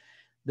 And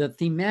the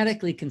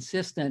thematically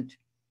consistent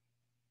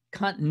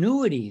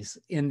continuities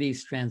in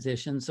these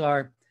transitions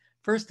are,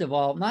 first of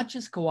all, not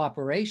just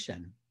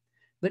cooperation,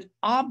 but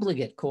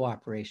obligate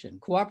cooperation,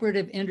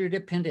 cooperative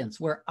interdependence,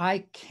 where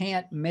I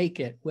can't make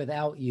it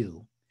without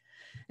you.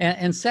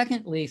 And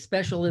secondly,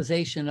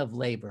 specialization of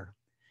labor,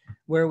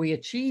 where we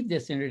achieve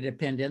this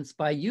interdependence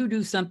by you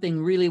do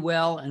something really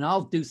well and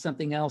I'll do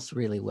something else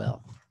really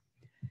well.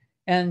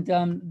 And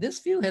this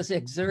view has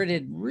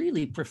exerted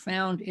really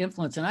profound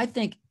influence. And I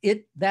think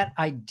that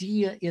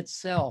idea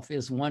itself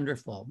is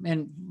wonderful.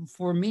 And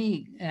for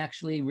me,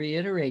 actually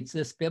reiterates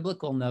this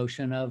biblical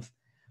notion of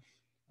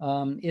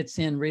it's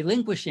in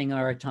relinquishing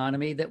our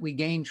autonomy that we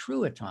gain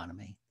true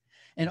autonomy.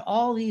 And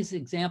all these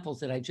examples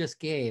that I just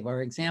gave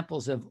are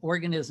examples of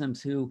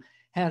organisms who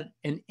had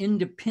an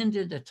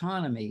independent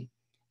autonomy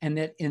and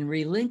that in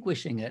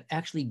relinquishing it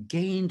actually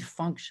gained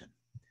function.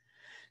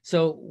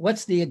 So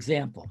what's the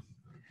example?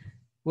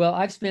 Well,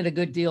 I've spent a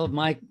good deal of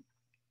my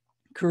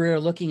career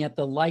looking at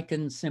the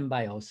lichen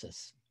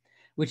symbiosis,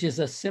 which is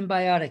a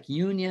symbiotic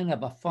union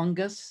of a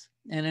fungus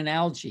and an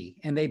algae,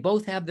 and they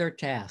both have their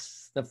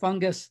tasks. The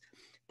fungus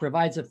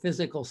provides a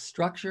physical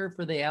structure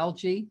for the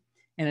algae,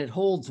 and it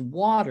holds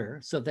water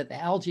so that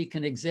the algae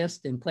can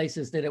exist in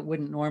places that it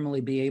wouldn't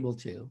normally be able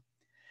to.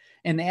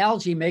 And the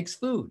algae makes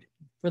food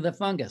for the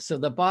fungus. So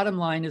the bottom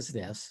line is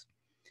this.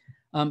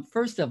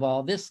 First of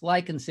all, this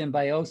lichen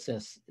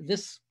symbiosis,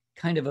 this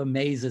kind of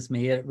amazes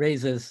me. It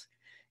raises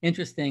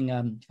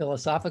interesting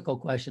philosophical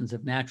questions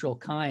of natural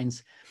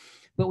kinds.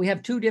 But we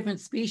have two different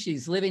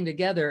species living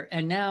together,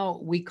 and now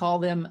we call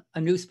them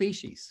a new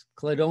species,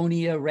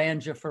 Cladonia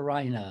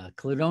rangiferina,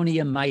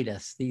 Cladonia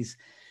mitis, these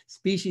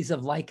species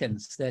of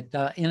lichens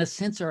that in a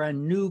sense are a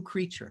new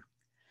creature.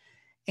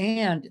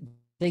 And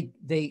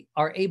they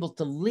are able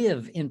to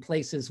live in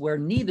places where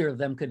neither of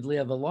them could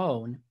live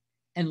alone.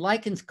 And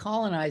lichens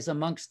colonize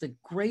amongst the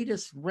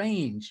greatest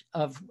range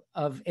of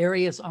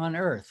areas on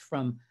Earth,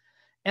 from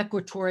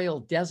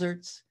equatorial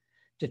deserts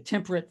to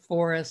temperate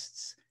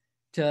forests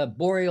to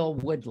boreal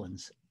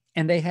woodlands.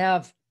 And they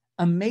have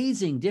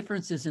amazing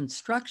differences in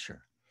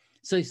structure.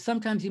 So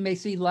sometimes you may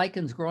see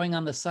lichens growing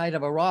on the side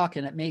of a rock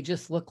and it may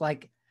just look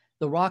like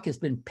the rock has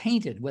been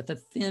painted with a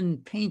thin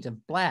paint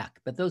of black,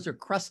 but those are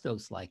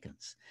crustose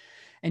lichens.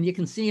 And you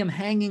can see them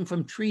hanging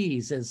from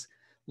trees as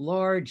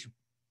large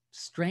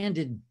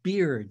stranded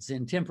beards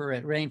in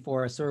temperate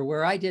rainforests, or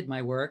where I did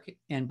my work.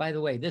 And by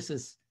the way, this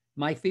is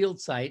my field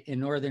site in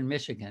northern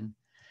Michigan.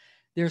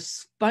 There's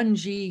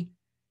spongy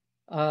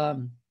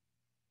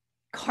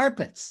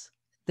carpets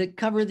that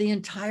cover the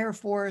entire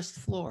forest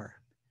floor.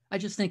 I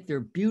just think they're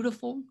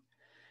beautiful.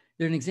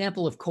 They're an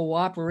example of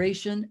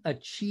cooperation,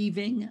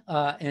 achieving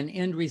an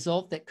end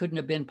result that couldn't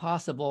have been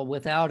possible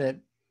without it.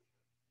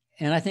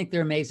 And I think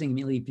they're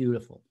amazingly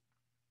beautiful.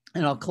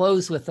 And I'll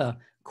close with a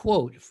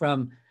quote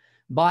from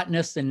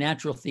botanist and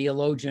natural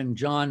theologian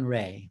John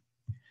Ray.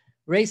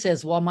 Ray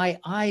says, "While my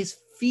eyes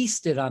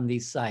feasted on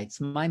these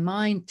sights, my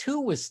mind too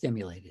was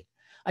stimulated.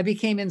 I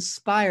became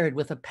inspired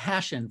with a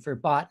passion for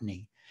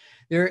botany.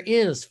 There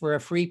is, for a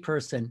free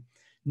person,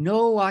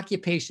 no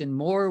occupation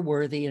more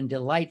worthy and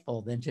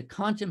delightful than to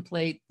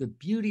contemplate the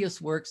beauteous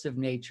works of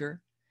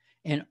nature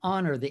and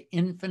honor the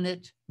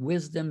infinite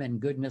wisdom and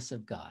goodness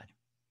of God."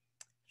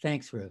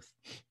 Thanks, Ruth.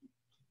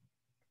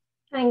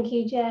 Thank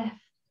you, Jeff.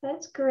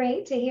 That's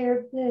great to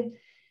hear the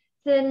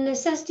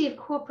necessity of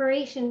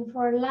cooperation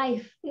for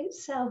life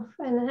itself.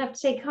 And I have to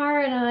say,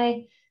 Cara and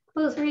I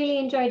both really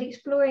enjoyed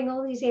exploring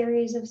all these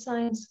areas of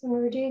science when we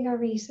were doing our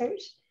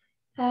research,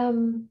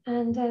 and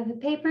the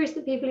papers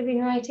that people have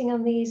been writing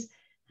on these,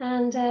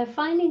 and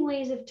finding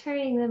ways of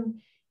turning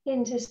them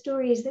into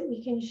stories that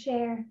we can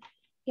share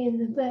in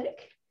the book.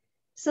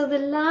 So the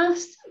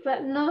last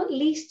but not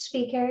least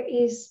speaker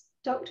is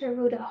Dr.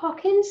 Rhoda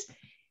Hawkins,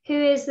 who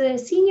is the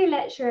senior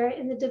lecturer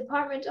in the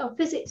Department of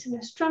Physics and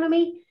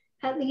Astronomy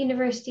at the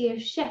University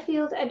of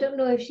Sheffield. I don't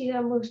know if she's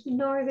our most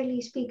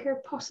northerly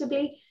speaker,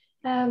 possibly.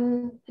 I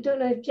don't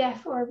know if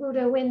Jeff or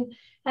Rhoda win.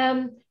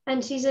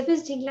 And she's a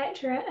visiting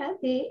lecturer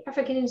at the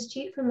African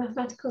Institute for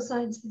Mathematical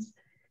Sciences.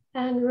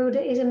 And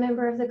Rhoda is a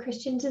member of the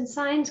Christians in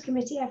Science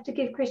Committee. I have to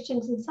give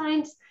Christians in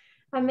Science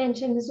I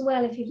mentioned as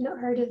well, if you've not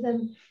heard of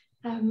them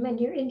and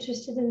you're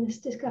interested in this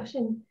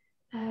discussion,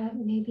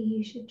 maybe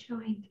you should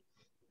join.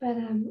 But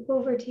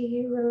over to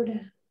you,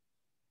 Rhoda.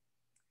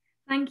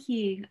 Thank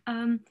you.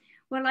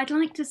 Well, I'd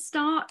like to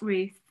start,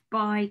 Ruth,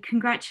 by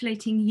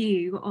congratulating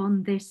you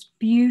on this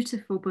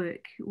beautiful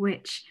book,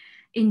 which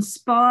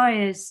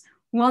inspires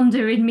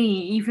wonder in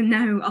me, even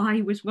though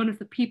I was one of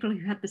the people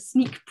who had the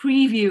sneak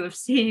preview of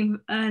seeing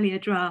earlier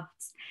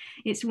drafts.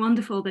 It's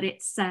wonderful that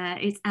it's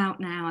out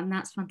now, and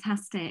that's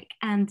fantastic.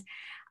 And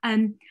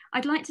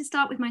I'd like to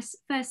start with my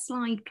first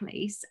slide,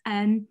 please.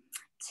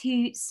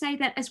 To say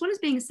that as well as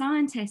being a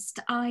scientist,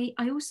 I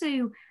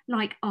also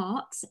like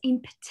art,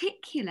 in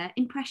particular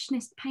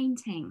Impressionist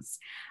paintings.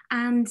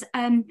 And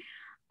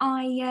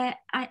I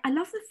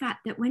love the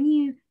fact that when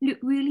you look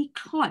really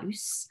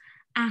close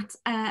at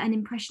an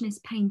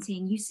Impressionist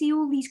painting, you see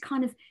all these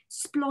kind of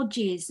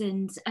splodges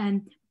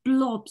and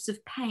blobs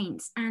of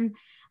paint. And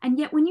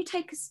yet when you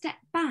take a step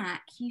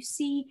back, you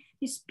see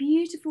this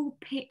beautiful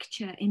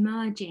picture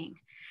emerging.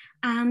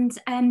 And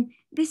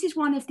this is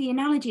one of the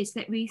analogies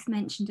that Ruth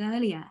mentioned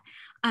earlier,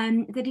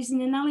 that is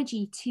an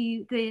analogy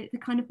to the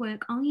kind of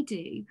work I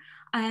do.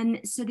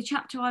 So the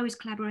chapter I was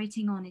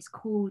collaborating on is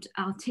called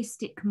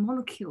Artistic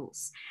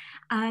Molecules.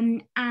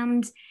 And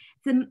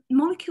the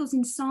molecules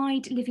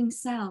inside living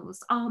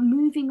cells are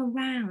moving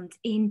around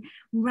in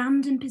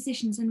random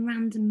positions and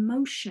random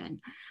motion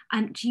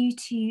due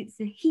to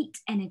the heat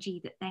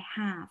energy that they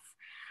have.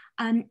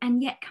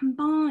 And yet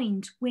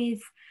combined with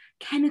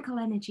chemical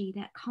energy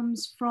that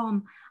comes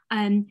from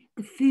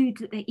the food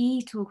that they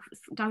eat or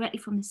directly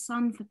from the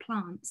sun for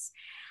plants,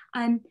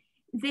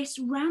 this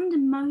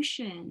random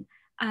motion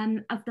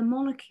of the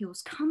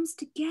molecules comes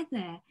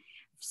together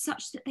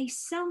such that they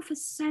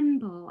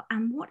self-assemble,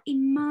 and what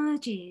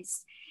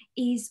emerges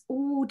is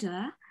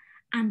order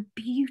and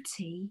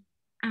beauty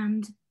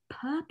and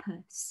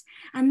purpose.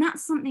 And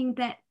that's something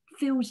that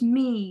fills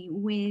me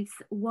with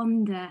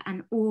wonder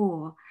and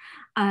awe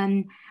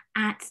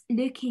at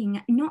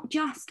looking not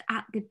just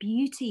at the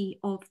beauty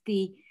of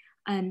the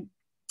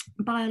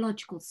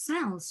biological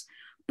cells,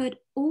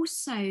 but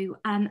also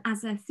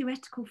as a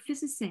theoretical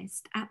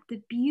physicist at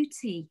the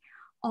beauty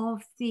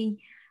of the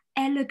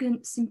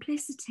elegant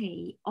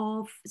simplicity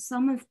of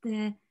some of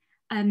the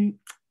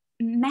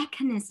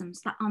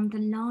mechanisms that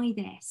underlie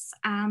this,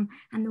 and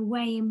the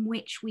way in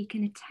which we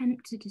can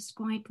attempt to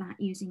describe that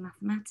using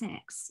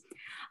mathematics.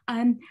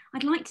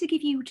 I'd like to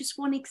give you just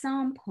one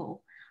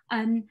example,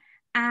 and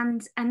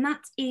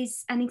that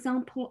is an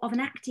example of an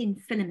actin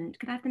filament.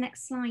 Could I have the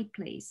next slide,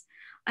 please?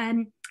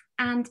 And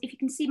if you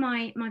can see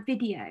my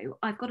video,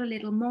 I've got a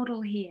little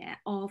model here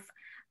of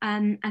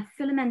a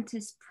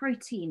filamentous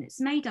protein. It's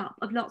made up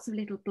of lots of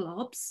little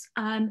blobs,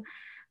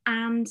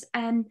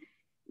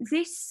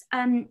 this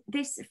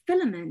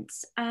filament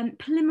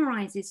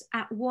polymerizes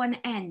at one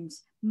end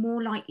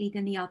more likely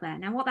than the other.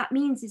 Now, what that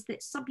means is that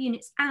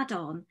subunits add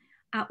on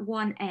at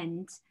one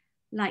end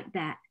like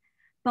that,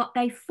 but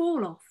they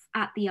fall off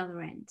at the other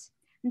end.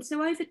 And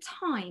so over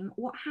time,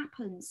 what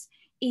happens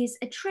is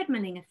a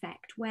treadmilling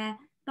effect where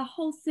the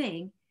whole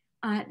thing,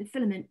 the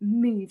filament,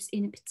 moves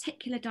in a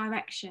particular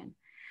direction.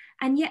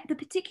 And yet the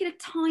particular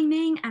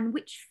timing and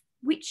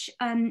which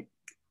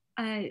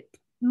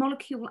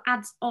molecule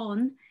adds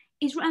on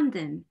is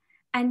random,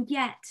 and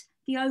yet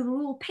the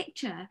overall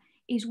picture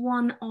is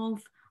one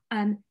of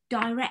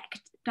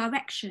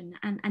direction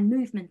and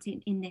movement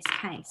in this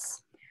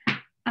case.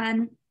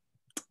 And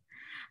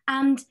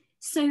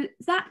so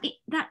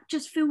that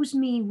just fills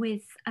me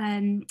with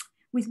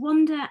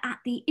wonder at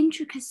the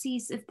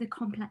intricacies of the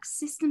complex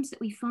systems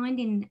that we find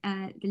in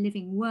the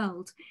living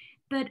world,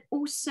 but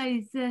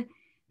also the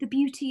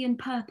beauty and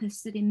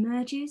purpose that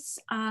emerges,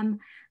 and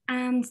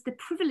the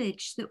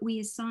privilege that we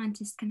as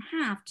scientists can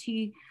have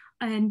to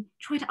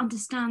try to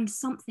understand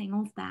something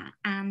of that.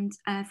 And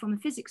from a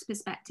physics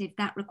perspective,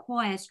 that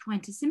requires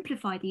trying to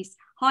simplify these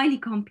highly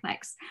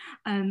complex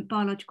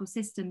biological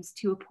systems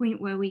to a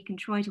point where we can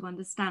try to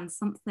understand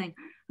something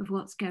of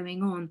what's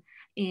going on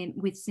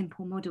with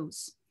simple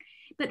models.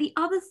 But the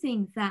other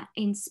thing that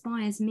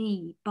inspires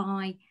me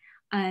by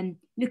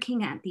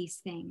looking at these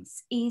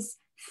things is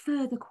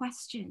further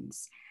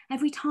questions.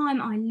 Every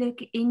time I look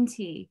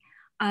into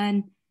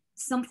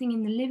something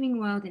in the living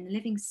world, in the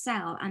living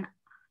cell, and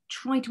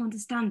try to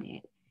understand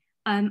it,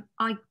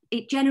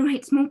 it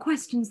generates more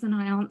questions than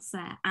I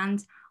answer.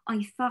 And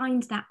I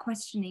find that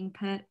questioning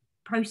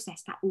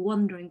process, that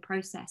wondering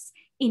process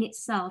in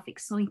itself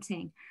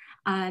exciting,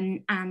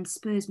 and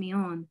spurs me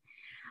on.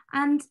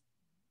 And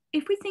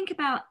if we think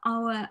about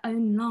our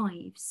own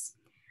lives,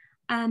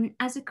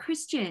 as a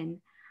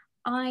Christian,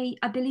 I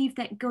believe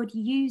that God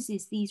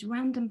uses these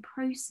random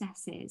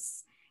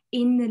processes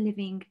in the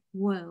living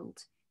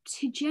world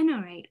to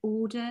generate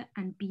order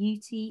and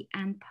beauty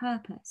and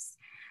purpose.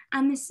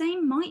 And the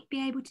same might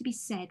be able to be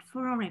said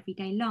for our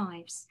everyday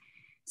lives.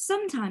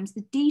 Sometimes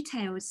the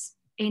details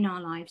in our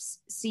lives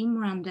seem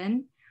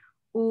random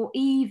or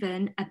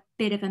even a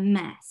bit of a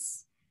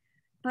mess,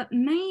 but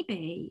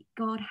maybe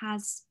God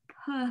has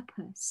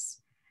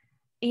purpose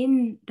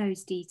in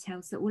those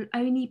details that will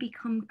only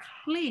become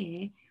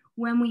clear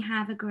when we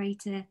have a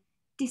greater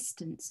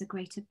distance, a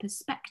greater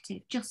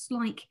perspective, just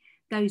like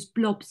those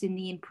blobs in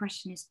the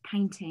Impressionist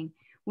painting.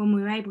 When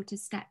we're able to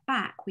step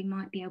back, we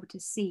might be able to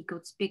see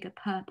God's bigger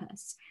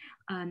purpose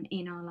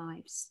in our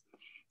lives.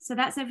 So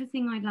that's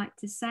everything I'd like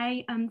to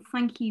say.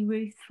 Thank you,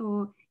 Ruth,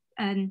 for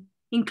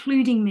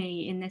including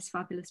me in this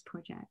fabulous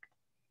project.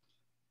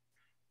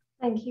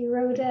 Thank you,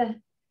 Rhoda.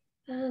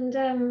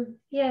 And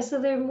yeah, so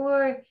there are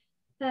more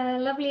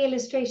lovely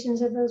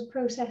illustrations of those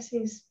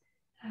processes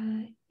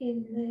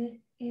in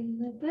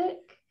the book.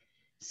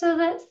 So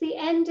that's the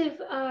end of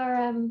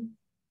our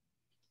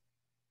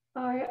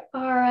sorry,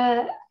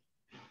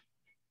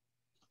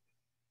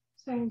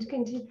 I'm just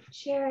going to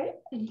share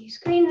a new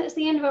screen. That's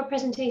the end of our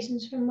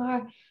presentations from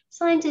our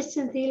scientists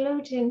and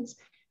theologians.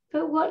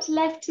 But what's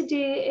left to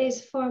do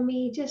is for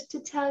me just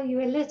to tell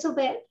you a little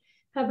bit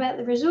about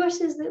the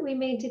resources that we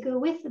made to go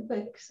with the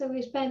book. So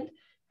we spent,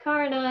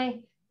 Cara and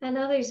I and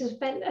others have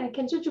spent a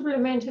considerable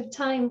amount of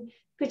time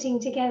putting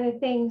together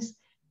things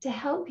to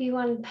help you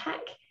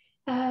unpack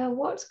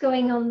what's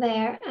going on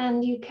there.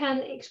 And you can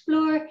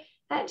explore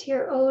at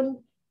your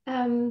own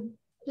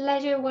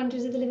leisure,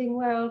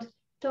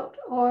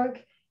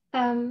 wondersofthelivingworld.org.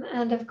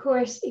 And of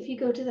course, if you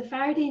go to the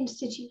Faraday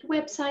Institute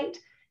website,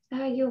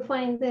 you'll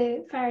find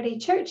the Faraday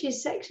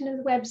Churches section of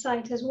the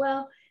website as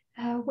well,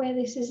 where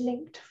this is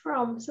linked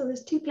from. So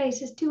there's two ways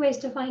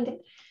to find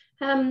it.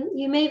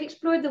 You may have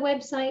explored the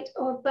website,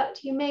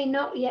 but you may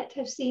not yet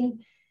have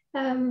seen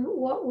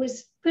what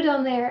was put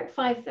on there at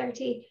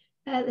 5:30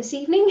 this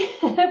evening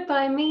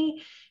by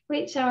me,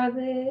 which are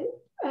the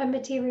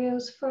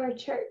materials for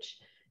church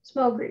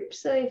small groups.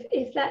 So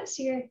if that's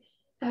your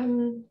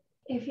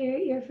if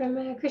you're from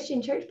a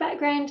Christian church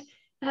background,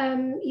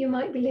 you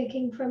might be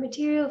looking for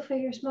material for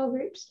your small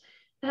groups.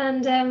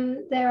 And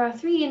there are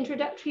 3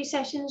 introductory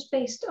sessions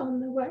based on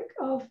the work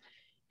of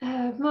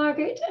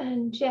Margaret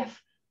and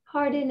Jeff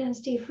Hardin and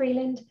Steve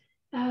Freeland,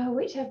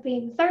 which have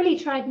been thoroughly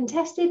tried and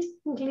tested,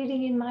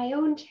 including in my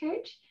own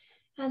church.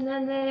 And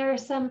then there are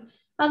some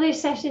other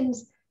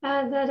sessions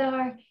that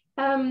are,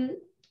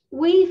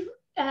 we've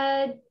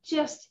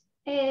just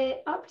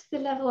upped the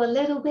level a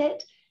little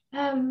bit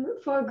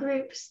for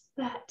groups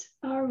that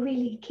are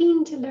really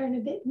keen to learn a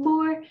bit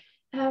more,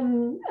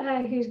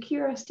 whose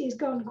curiosity has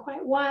gone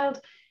quite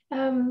wild.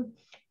 And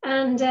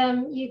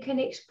you can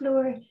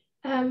explore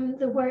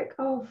the work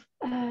of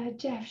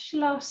Jeff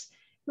Schloss,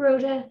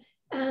 Rhoda,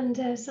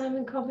 and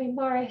Simon Conway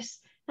Morris,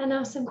 and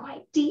ask some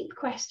quite deep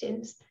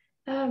questions.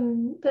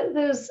 But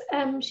those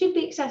should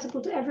be accessible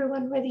to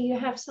everyone, whether you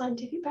have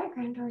scientific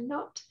background or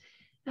not.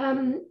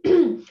 And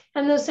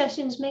those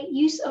sessions make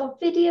use of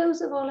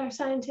videos of all our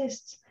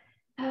scientists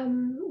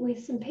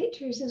with some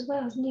pictures as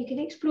well. And you can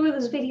explore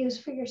those videos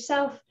for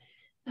yourself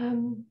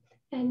in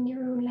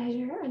your own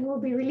leisure. And we'll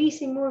be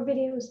releasing more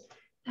videos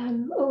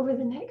over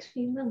the next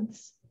few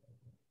months.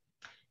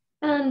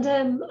 And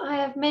I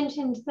have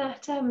mentioned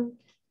that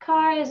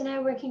Cara is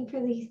now working for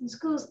the Youth in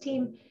Schools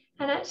team.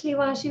 And actually,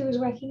 while she was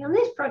working on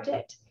this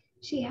project,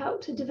 she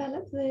helped to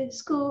develop the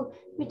school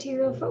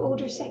material for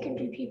older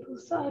secondary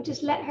pupils. So I'll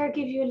just let her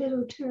give you a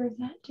little tour of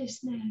that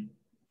just now.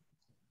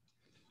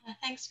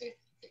 Thanks, Ruth.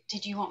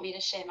 Did you want me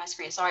to share my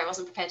screen? Sorry, I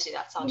wasn't prepared to do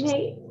that. So I'll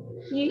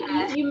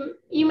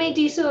you may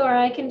do so, or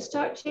I can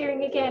start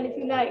sharing again if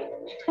you like.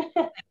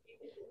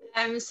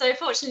 So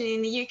fortunately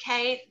in the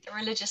UK, the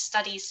religious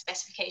studies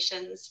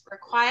specifications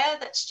require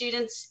that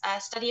students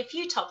study a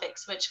few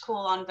topics which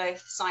call on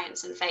both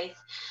science and faith.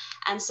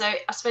 And so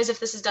I suppose if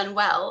this is done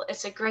well,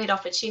 it's a great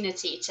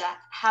opportunity to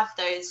have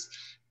those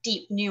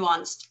deep,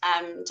 nuanced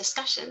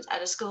discussions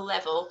at a school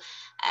level.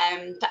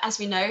 But as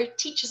we know,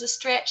 teachers are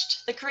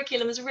stretched, the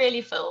curriculum is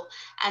really full.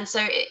 And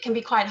so it can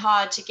be quite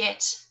hard to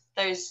get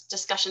those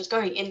discussions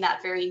going in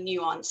that very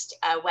nuanced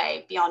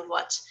way beyond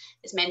what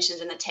is mentioned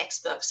in the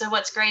textbook. So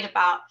what's great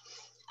about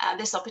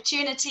this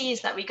opportunity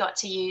is that we got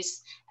to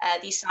use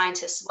these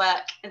scientists'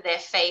 work, their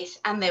faith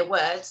and their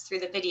words through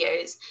the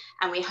videos,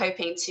 and we're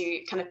hoping to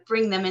kind of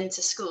bring them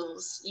into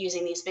schools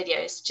using these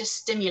videos, just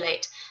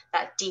stimulate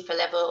that deeper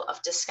level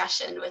of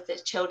discussion with the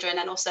children,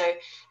 and also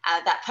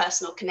that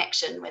personal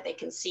connection where they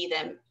can see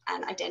them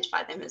and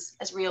identify them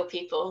as real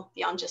people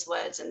beyond just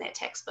words in their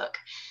textbook.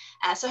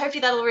 So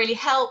hopefully that will really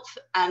help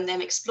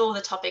them explore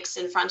the topics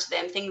in front of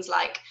them, things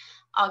like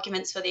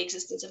arguments for the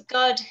existence of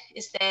God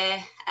is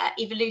there,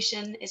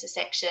 evolution is a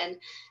section,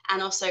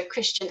 and also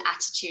Christian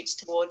attitudes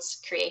towards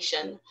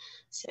creation.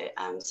 So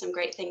some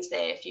great things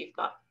there if you've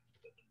got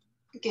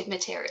good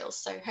materials.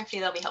 So hopefully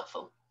they'll be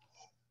helpful.